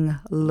rebuilding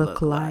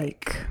look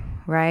like?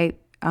 Right?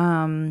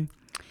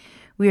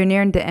 We are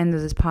nearing the end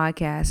of this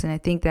podcast, and I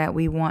think that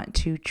we want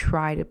to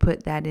try to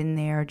put that in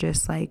there,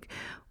 just like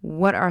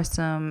what are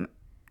some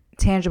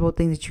tangible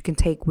things that you can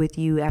take with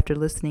you after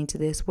listening to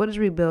this. What does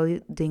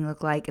rebuilding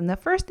look like? And the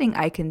first thing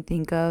I can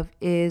think of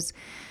is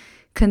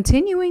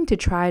continuing to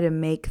try to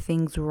make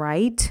things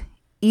right,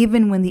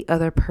 even when the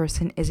other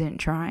person isn't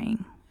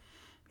trying.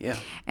 Yeah.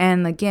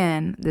 And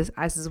again, this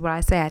is what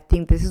I say. I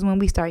think this is when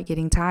we start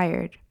getting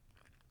tired,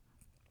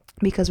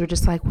 because we're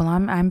just like, well,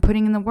 I'm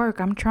putting in the work.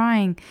 I'm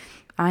trying.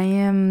 I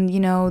am,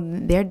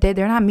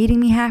 they're not meeting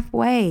me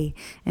halfway.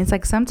 And it's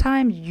like,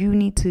 sometimes you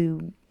need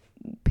to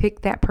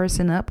pick that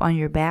person up on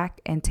your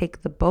back and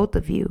take the both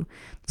of you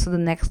to the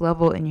next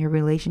level in your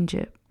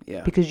relationship.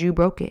 Yeah. Because you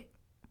broke it.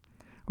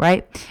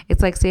 Right?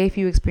 It's like, say if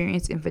you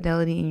experience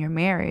infidelity in your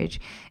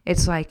marriage,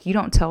 it's like you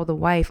don't tell the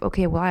wife,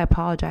 okay, well, I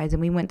apologize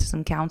and we went to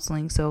some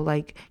counseling, so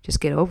like just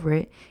get over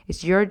it.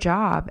 It's your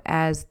job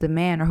as the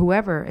man or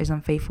whoever is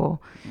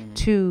unfaithful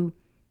to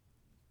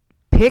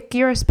pick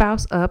your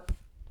spouse up,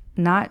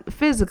 not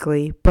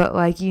physically, but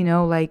like,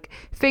 like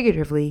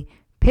figuratively,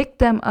 pick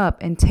them up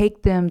and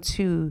take them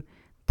to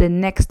the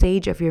next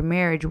stage of your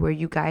marriage where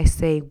you guys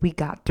say, we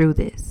got through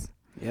this.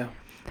 Yeah.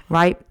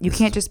 Right? You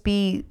can't just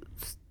be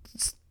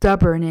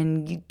stubborn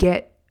and you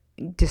get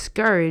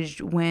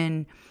discouraged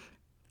when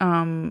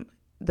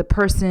the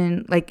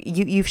person, like,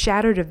 you've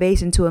shattered a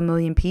vase into a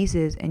million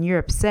pieces and you're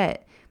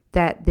upset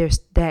that there's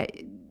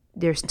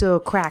still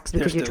cracks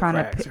because you're trying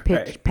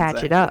to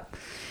patch it up.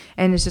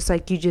 And it's just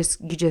like, you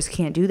just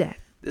can't do that.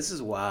 This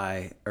is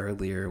why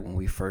earlier when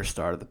we first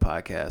started the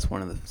podcast,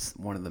 one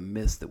of the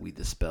myths that we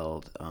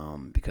dispelled,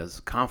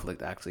 because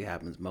conflict actually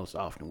happens most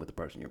often with the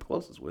person you're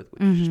closest with,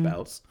 which is your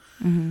spouse.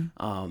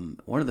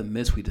 One of the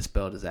myths we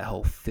dispelled is that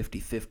whole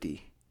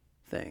 50-50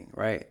 thing,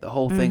 right? The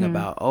whole thing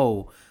about,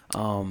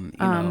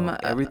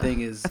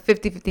 everything is... A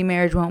 50-50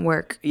 marriage won't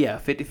work. Yeah,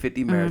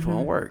 50-50 marriage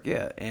won't work,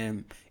 yeah.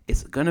 And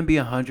it's going to be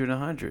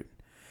 100-100.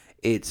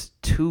 It's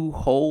two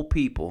whole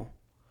people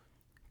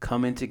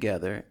coming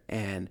together,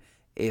 and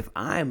if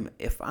I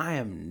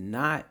am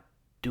not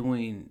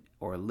doing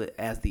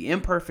as the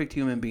imperfect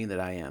human being that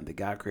I am, that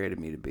God created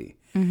me to be,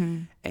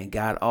 and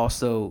God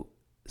also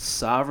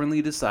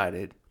sovereignly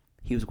decided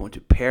he was going to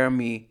pair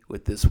me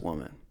with this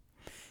woman,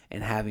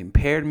 and having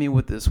paired me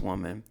with this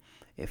woman,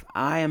 if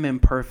I am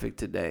imperfect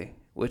today,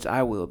 which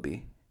I will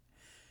be,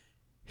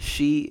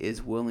 she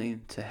is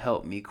willing to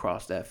help me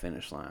cross that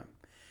finish line.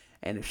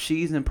 And if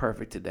she's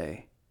imperfect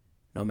today,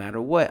 no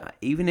matter what,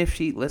 even if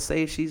let's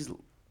say she's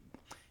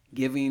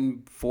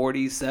giving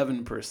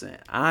 47%,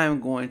 I'm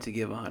going to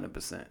give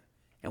 100%.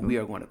 And we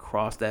are going to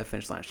cross that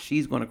finish line.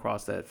 She's going to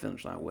cross that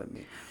finish line with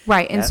me.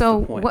 Right. And that's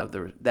so the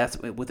point that's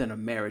within a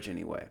marriage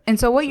anyway. And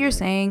so what you're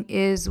saying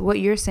is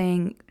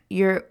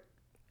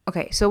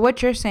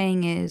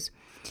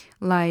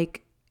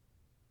like,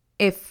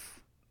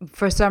 if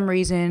for some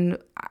reason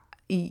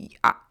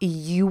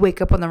you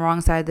wake up on the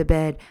wrong side of the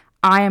bed,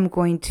 I am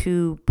going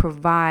to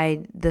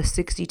provide the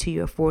 60 to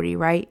your 40,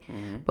 right?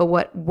 But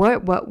what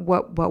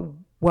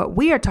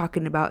we are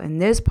talking about in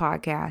this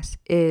podcast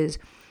is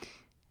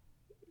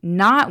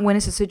not when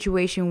it's a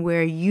situation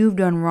where you've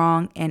done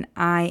wrong and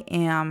I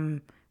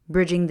am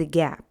bridging the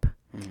gap.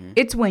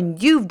 It's when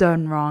you've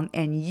done wrong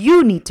and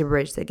you need to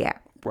bridge the gap.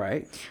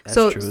 Right.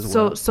 That's true as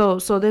well.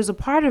 So there's a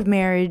part of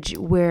marriage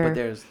where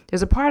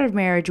there's a part of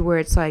marriage where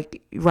it's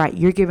like, right,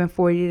 you're giving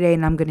 40 today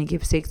and I'm going to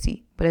give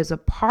 60. But there's a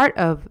part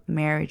of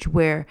marriage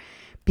where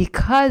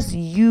because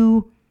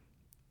you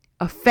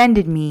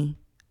offended me,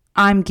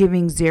 I'm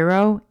giving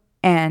 0,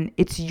 and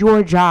it's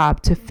your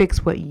job to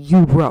fix what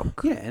you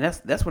broke. Yeah, and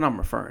that's what I'm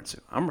referring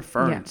to. I'm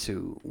referring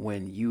to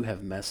when you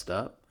have messed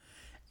up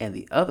and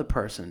the other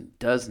person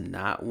does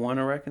not want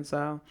to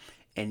reconcile,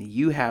 and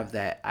you have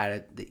that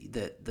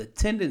the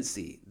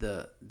tendency,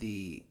 the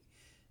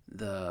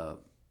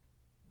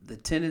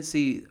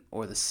tendency,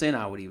 or the sin,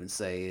 I would even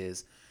say,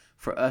 is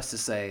for us to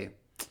say,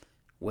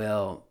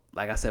 well,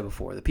 like I said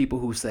before, the people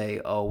who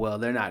say, oh, well,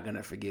 they're not going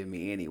to forgive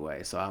me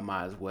anyway, so I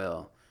might as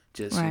well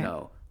just,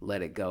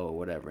 let it go or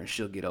whatever, and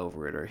she'll get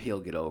over it or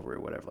he'll get over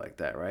it, whatever like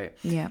that, right?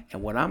 Yeah.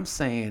 And what I'm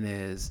saying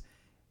is,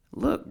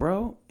 look,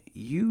 bro,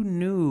 you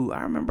knew.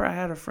 I remember I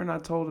had a friend I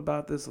told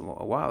about this a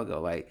while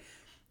ago. Like,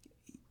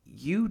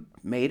 you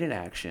made an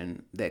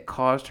action that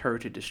caused her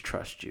to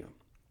distrust you.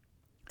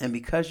 And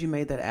because you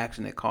made that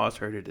action that caused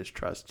her to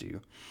distrust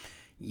you,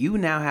 you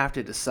now have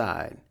to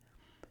decide,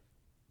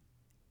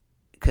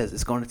 because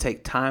it's going to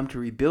take time to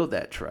rebuild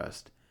that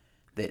trust,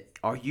 that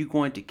are you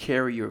going to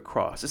carry your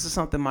cross? This is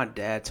something my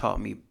dad taught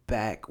me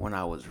back when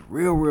I was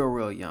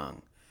real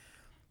young.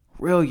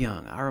 Real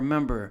young. I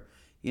remember,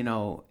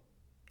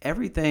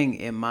 everything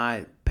in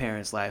my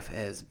parents' life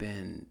has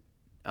been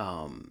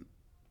on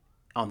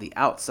the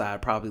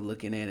outside, probably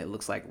looking in, it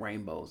looks like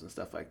rainbows and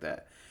stuff like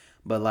that.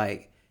 But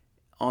like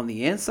on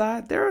the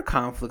inside, there are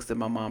conflicts that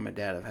my mom and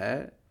dad have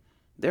had.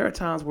 There are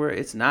times where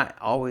it's not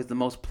always the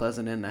most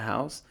pleasant in the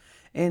house.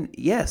 And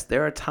yes,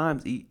 there are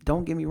times,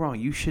 don't get me wrong,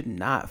 you should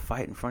not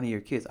fight in front of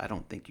your kids. I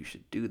don't think you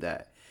should do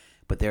that.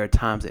 But there are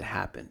times it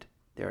happened.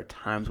 There are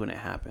times when it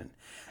happened.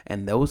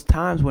 And those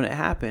times when it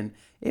happened,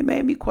 it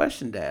made me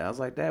question Dad. I was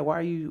like, Dad, why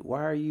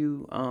are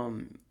you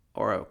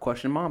or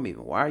question mom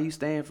even, why are you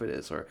staying for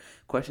this? Or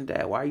question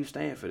dad, why are you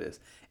staying for this?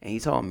 And he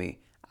told me,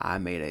 I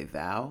made a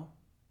vow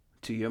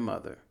to your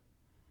mother,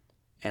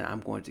 and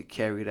I'm going to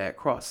carry that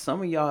cross.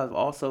 Some of y'all have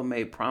also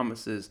made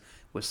promises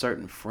with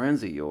certain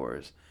friends of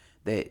yours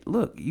that,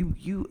 look,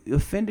 you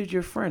offended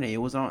your friend and it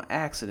was on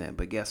accident,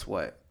 but guess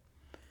what?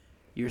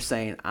 You're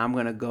saying, I'm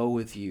going to go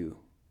with you.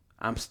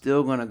 I'm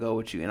still going to go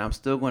with you, and I'm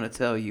still going to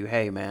tell you,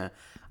 hey, man,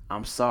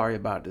 I'm sorry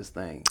about this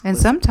thing. And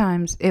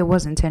sometimes it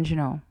was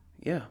intentional.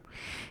 Yeah.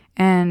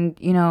 And,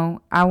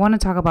 I want to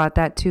talk about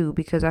that too,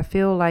 because I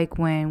feel like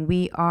when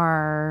we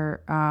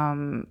are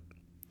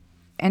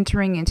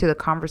entering into the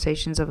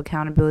conversations of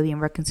accountability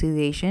and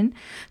reconciliation,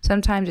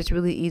 sometimes it's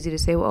really easy to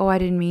say, well, I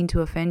didn't mean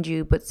to offend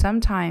you. But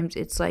sometimes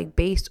it's like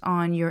based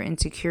on your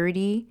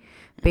insecurity,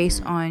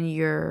 based on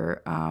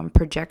your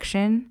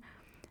projection,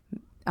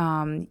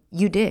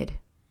 you did.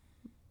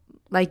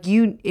 Like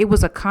it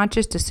was a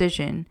conscious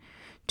decision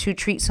to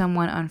treat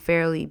someone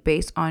unfairly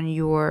based on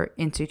your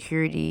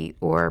insecurity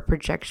or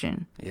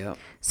projection. Yeah.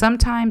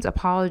 Sometimes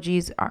conflict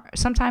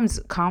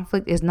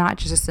is not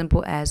just as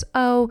simple as,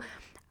 oh,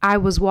 I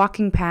was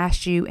walking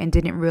past you and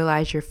didn't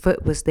realize your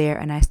foot was there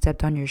and I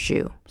stepped on your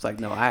shoe. It's like,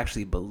 no, I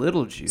actually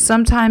belittled you.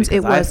 Sometimes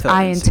it was,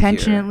 I insecure.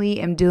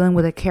 intentionally am dealing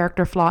with a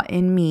character flaw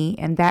in me,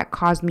 and that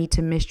caused me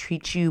to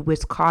mistreat you,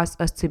 which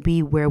caused us to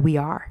be where we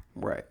are.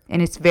 Right.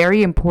 And it's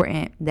very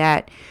important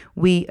that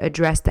we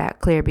address that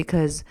clear,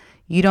 because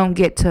you don't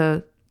get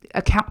to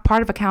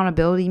part of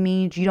accountability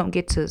means you don't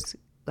get to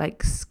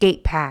like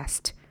skate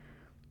past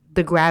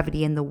the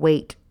gravity and the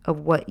weight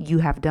of what you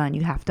have done.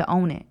 You have to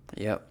own it.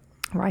 Yep.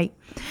 Right.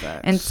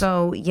 Facts. And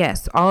so,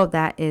 yes, all of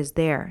that is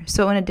there.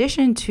 So in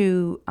addition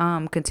to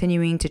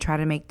continuing to try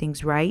to make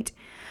things right,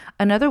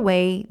 another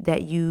way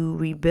that you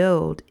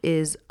rebuild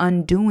is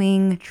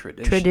undoing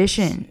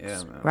traditions,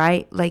 yeah,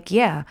 right? Like,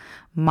 yeah,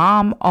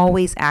 mom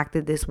always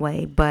acted this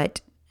way,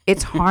 but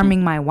it's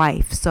harming my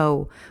wife.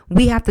 So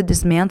we have to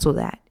dismantle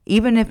that,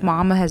 even if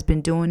mama has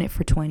been doing it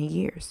for 20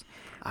 years.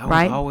 I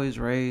was always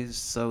raised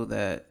so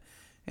that,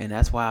 and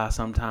that's why I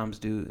sometimes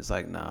do. It's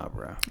like, nah,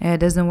 bro. Yeah, it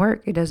doesn't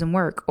work. It doesn't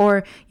work.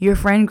 Or your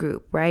friend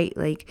group, right?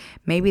 Like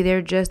maybe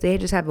they just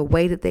have a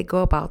way that they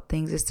go about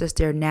things. It's just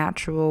their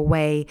natural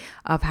way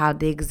of how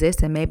they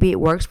exist, and maybe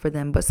it works for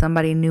them. But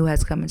somebody new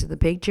has come into the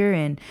picture,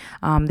 and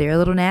they're a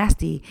little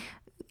nasty.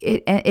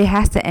 It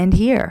has to end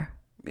here.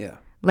 Yeah.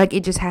 Like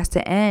it just has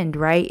to end,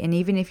 right? And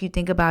even if you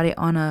think about it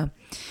on a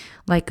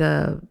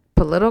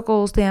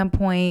political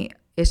standpoint,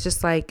 it's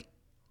just like,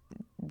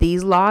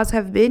 these laws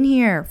have been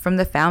here from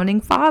the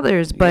founding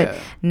fathers, but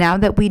now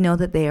that we know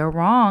that they are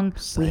wrong,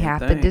 we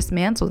have to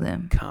dismantle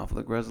them.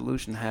 Conflict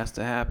resolution has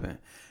to happen,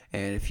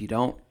 and if you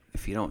don't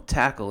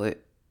tackle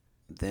it,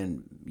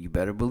 then you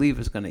better believe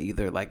it's going to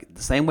either, like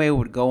the same way it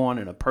would go on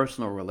in a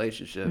personal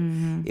relationship,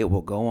 it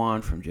will go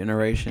on from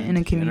generation in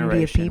a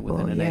community of people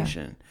within a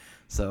nation.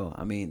 So,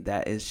 I mean,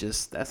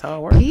 that's how it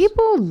works.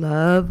 People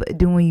love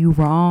doing you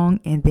wrong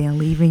and then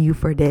leaving you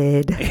for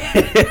dead.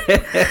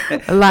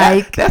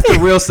 Like that's the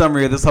real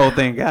summary of this whole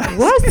thing, guys.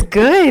 What's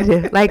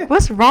good? Like,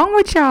 what's wrong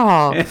with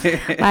y'all?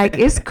 Like,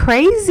 it's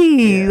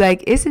crazy. Yeah.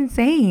 Like, it's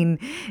insane.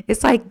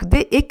 It's like,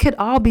 it could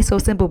all be so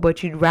simple,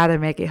 but you'd rather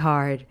make it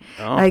hard.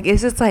 Oh. Like,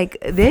 it's just like,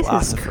 this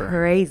is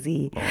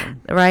crazy.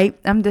 Right?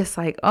 I'm just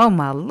like, oh,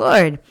 my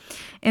Lord.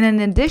 And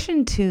in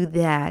addition to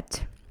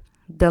that,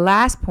 the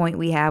last point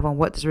we have on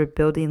what does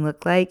rebuilding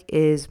look like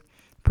is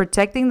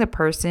protecting the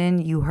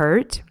person you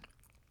hurt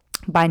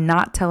by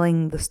not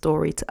telling the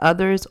story to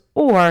others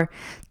or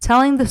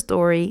telling the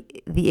story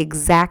the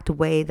exact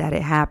way that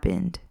it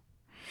happened.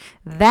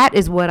 That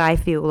is what I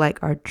feel like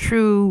are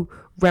true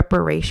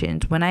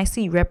reparations. When I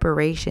see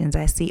reparations,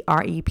 I see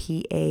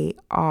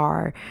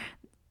REPAR,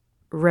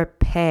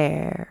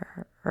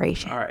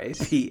 reparation.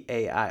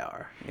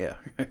 RAPAIR. Yeah,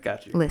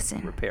 got you.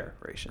 Listen.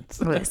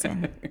 Reparations.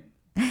 Listen.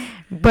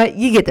 But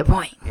you get the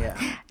point. Yeah.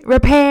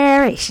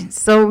 Reparations.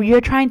 So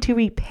you're trying to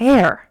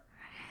repair.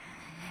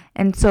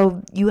 And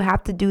so you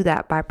have to do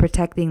that by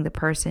protecting the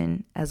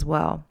person as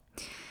well.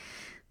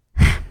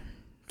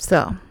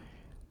 So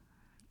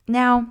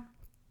now,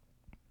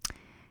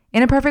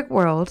 in a perfect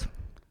world,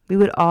 we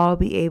would all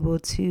be able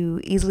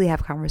to easily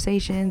have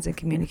conversations and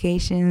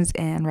communications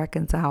and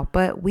reconcile.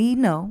 But we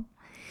know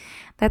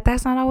that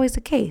that's not always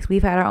the case.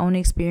 We've had our own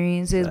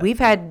experiences. Exactly. We've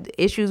had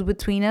issues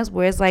between us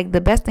where it's like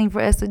the best thing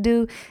for us to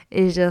do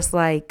is just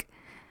like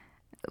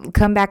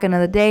come back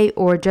another day,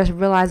 or just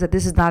realize that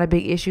this is not a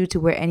big issue to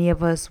where any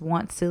of us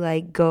wants to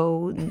like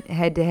go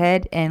head to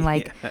head and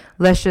like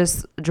let's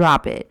just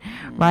drop it.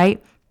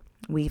 Right?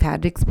 We've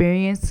had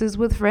experiences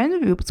with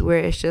friend groups where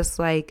it's just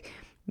like,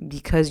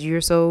 because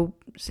you're so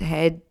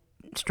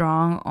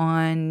headstrong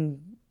on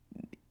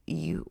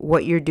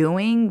what you're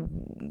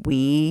doing,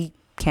 we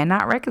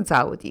cannot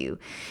reconcile with you.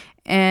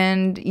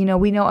 And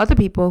we know other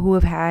people who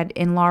have had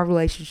in-law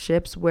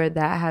relationships where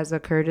that has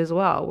occurred as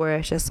well, where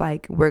it's just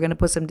like, we're going to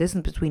put some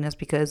distance between us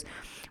because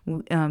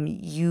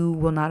you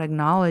will not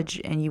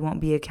acknowledge and you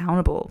won't be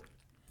accountable.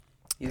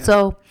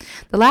 So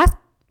the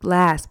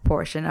last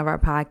portion of our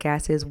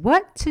podcast is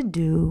what to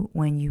do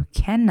when you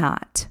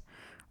cannot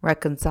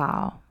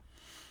reconcile?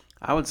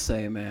 I would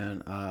say,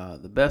 man,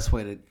 the best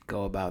way to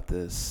go about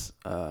this,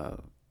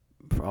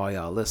 for all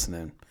y'all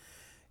listening,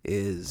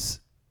 is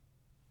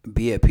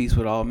be at peace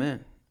with all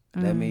men.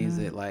 That means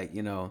that, like,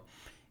 you know,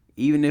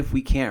 even if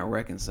we can't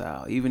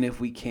reconcile, even if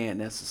we can't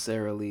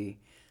necessarily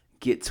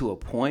get to a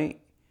point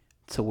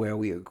to where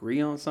we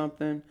agree on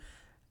something,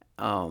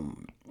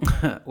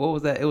 what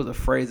was that? It was a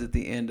phrase at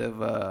the end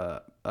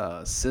of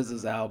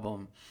SZA's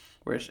album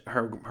where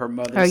her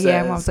mother says,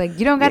 yeah, Mom's like,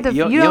 you don't got to,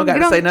 you don't got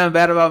to say nothing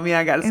bad about me.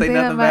 I got to say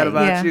nothing bad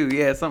about you.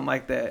 Yeah, something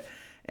like that.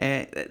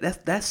 And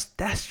that's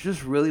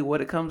just really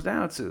what it comes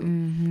down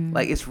to.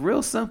 Like, it's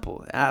real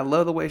simple. I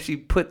love the way she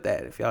put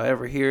that. If y'all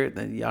ever hear it,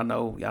 then y'all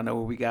know where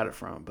we got it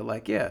from. But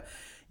like, yeah,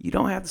 you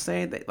don't have to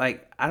say anything.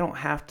 Like, I don't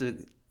have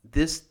to.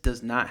 This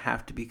does not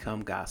have to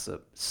become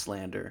gossip,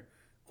 slander,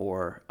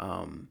 or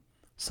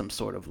some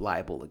sort of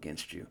libel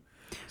against you.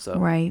 So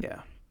right.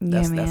 Yeah,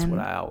 that's what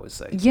I always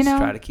say. Just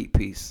try to keep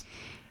peace.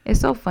 It's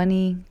so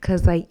funny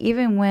because, like,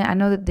 even when I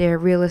know that there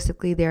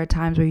are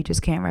times where you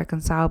just can't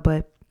reconcile,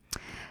 but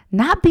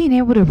not being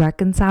able to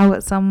reconcile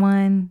with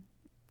someone,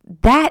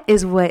 that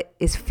is what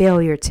is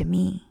failure to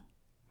me.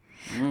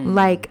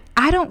 Like,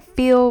 I don't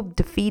feel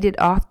defeated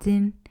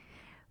often,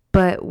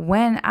 but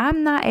when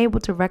I'm not able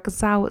to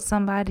reconcile with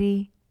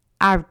somebody,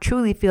 I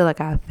truly feel like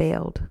I've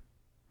failed.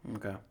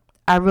 Okay.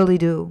 I really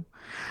do.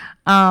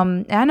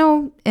 I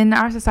know in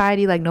our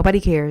society, like, nobody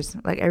cares.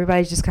 Like,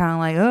 everybody's just kind of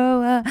like,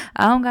 oh,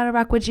 I don't gotta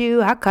rock with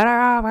you. I cut her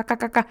off.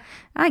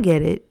 I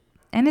get it,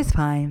 and it's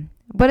fine.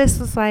 But it's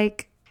just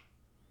like,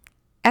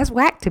 that's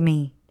whack to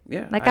me.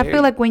 Yeah. Like, I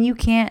feel like when you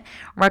can't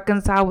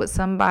reconcile with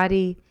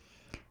somebody,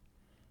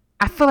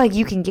 I feel like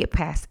you can get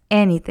past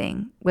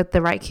anything with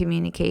the right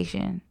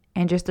communication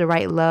and just the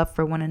right love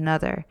for one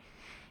another.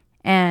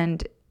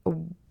 And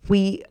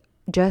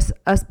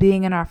us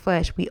being in our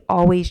flesh, we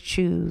always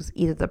choose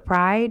either the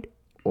pride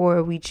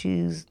or we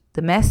choose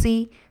the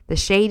messy, the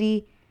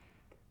shady.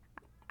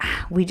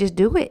 We just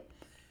do it.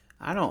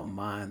 I don't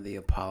mind the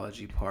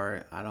apology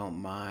part. I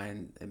don't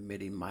mind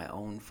admitting my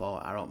own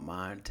fault. I don't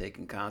mind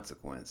taking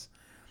consequence.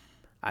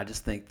 I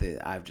just think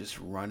that I've just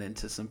run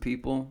into some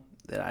people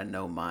that I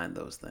know mind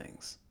those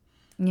things.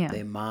 Yeah.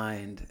 They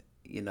mind,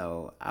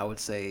 I would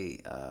say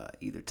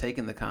either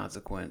taking the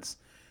consequence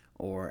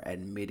or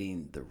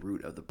admitting the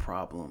root of the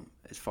problem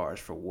as far as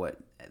for what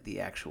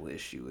the actual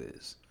issue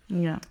is.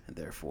 Yeah. And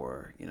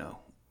therefore,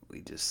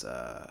 we just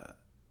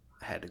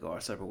had to go our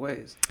separate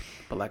ways.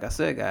 But like I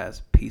said,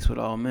 guys, peace with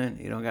all men.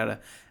 You don't gotta.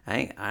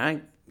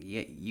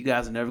 You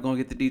guys are never gonna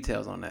get the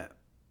details on that,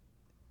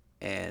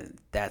 and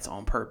that's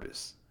on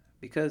purpose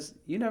because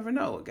you never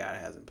know what God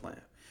has in plan.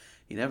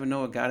 You never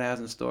know what God has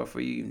in store for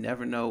you. You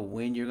never know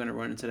when you're gonna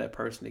run into that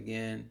person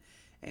again,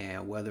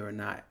 and whether or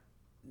not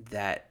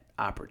that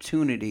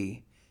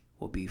opportunity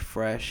will be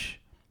fresh.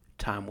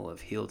 Time will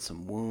have healed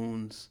some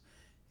wounds,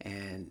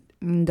 and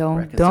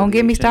don't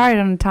get me started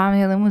on the time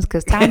healing wounds,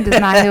 because time does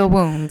not heal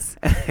wounds.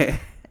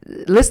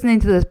 Listening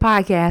to this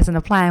podcast and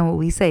applying what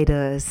we say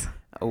does.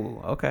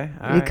 Oh, okay.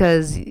 All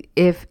because right.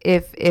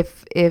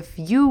 if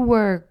you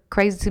were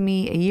crazy to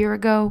me a year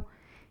ago,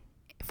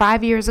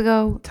 5 years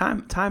ago,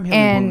 time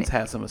healing wounds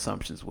have some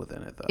assumptions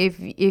within it, though.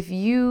 If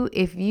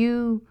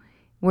you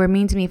were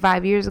mean to me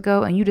 5 years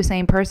ago and you the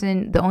same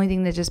person, the only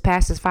thing that just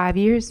passed is 5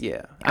 years.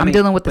 Yeah, I'm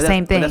dealing with the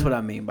same thing. That's what I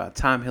mean by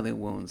time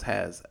healing wounds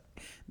has.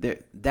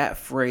 That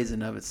phrase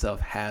in of itself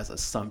has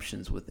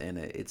assumptions within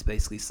it. It's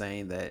basically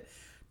saying that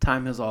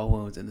time heals all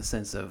wounds in the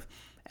sense of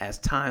as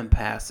time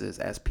passes,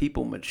 as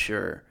people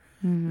mature,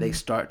 they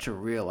start to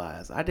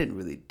realize I didn't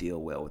really deal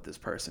well with this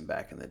person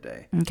back in the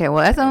day. Okay,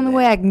 well, that's the only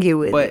way I can get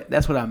with it. But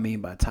that's what I mean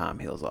by time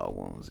heals all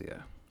wounds, yeah.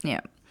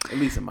 Yeah. At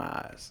least in my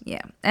eyes.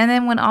 Yeah. And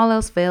then when all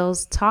else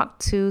fails, talk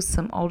to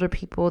some older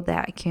people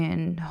that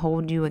can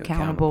hold you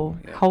accountable.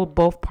 Yeah. Hold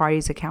both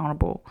parties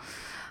accountable.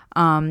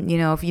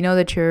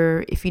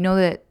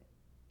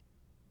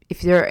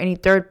 If there are any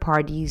third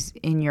parties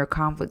in your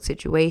conflict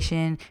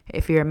situation,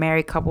 if you're a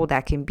married couple,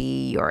 that can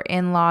be your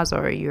in-laws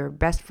or your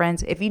best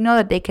friends. If you know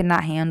that they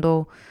cannot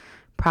handle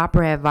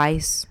proper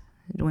advice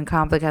when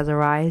conflict has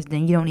arisen,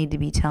 then you don't need to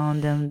be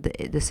telling them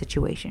the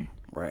situation.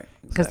 Right.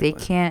 Because they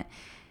can't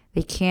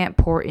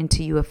pour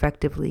into you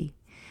effectively.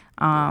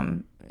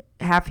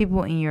 Have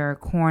people in your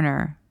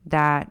corner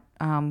that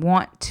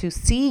want to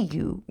see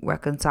you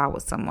reconcile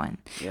with someone.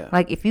 Yeah.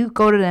 Like, if you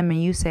go to them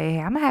and you say, hey,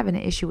 I'm having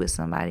an issue with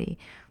somebody,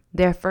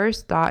 their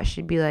first thought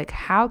should be like,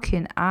 how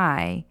can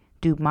I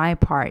do my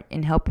part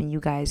in helping you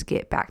guys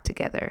get back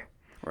together,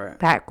 right?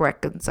 Back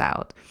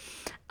reconciled.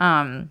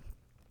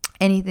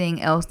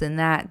 Anything else than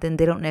that, then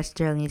they don't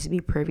necessarily need to be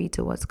privy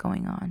to what's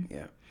going on.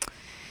 Yeah.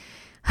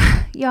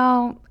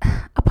 Y'all,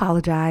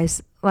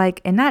 apologize.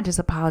 Like, and not just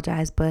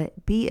apologize,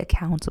 but be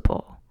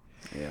accountable.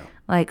 Yeah.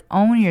 Like,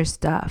 own your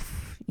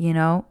stuff,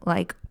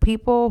 like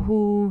people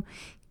who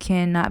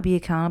cannot be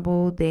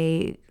accountable,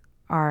 they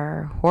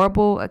are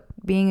horrible at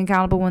being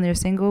accountable when they're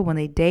single. When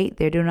they date,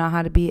 they do not know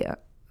how to be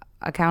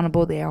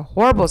accountable. They are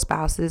horrible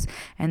spouses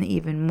and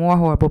even more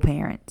horrible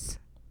parents.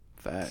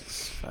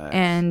 Facts.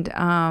 And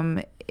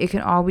it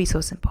can all be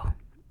so simple.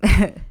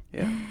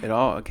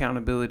 Yeah.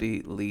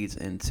 Accountability bleeds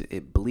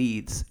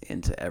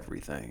into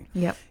everything.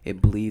 Yep.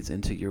 It bleeds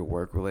into your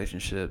work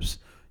relationships,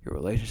 your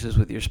relationships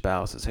with your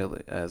spouse,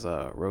 as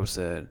Rose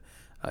said,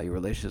 your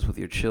relationships with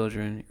your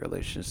children, your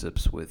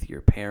relationships with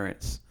your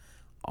parents,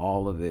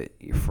 all of it,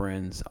 your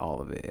friends, all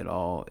of it.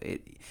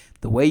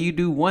 The way you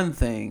do one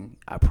thing,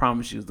 I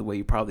promise you, is the way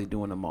you're probably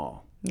doing them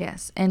all.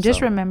 Yes. And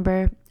just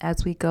remember,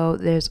 as we go,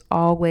 there's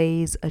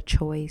always a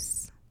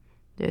choice.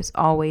 There's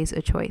always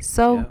a choice.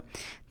 So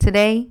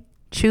today,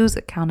 choose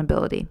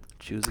accountability.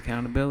 Choose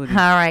accountability.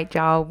 All right,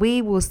 y'all.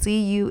 We will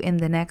see you in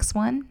the next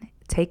one.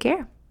 Take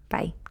care.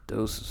 Bye.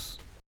 Doses.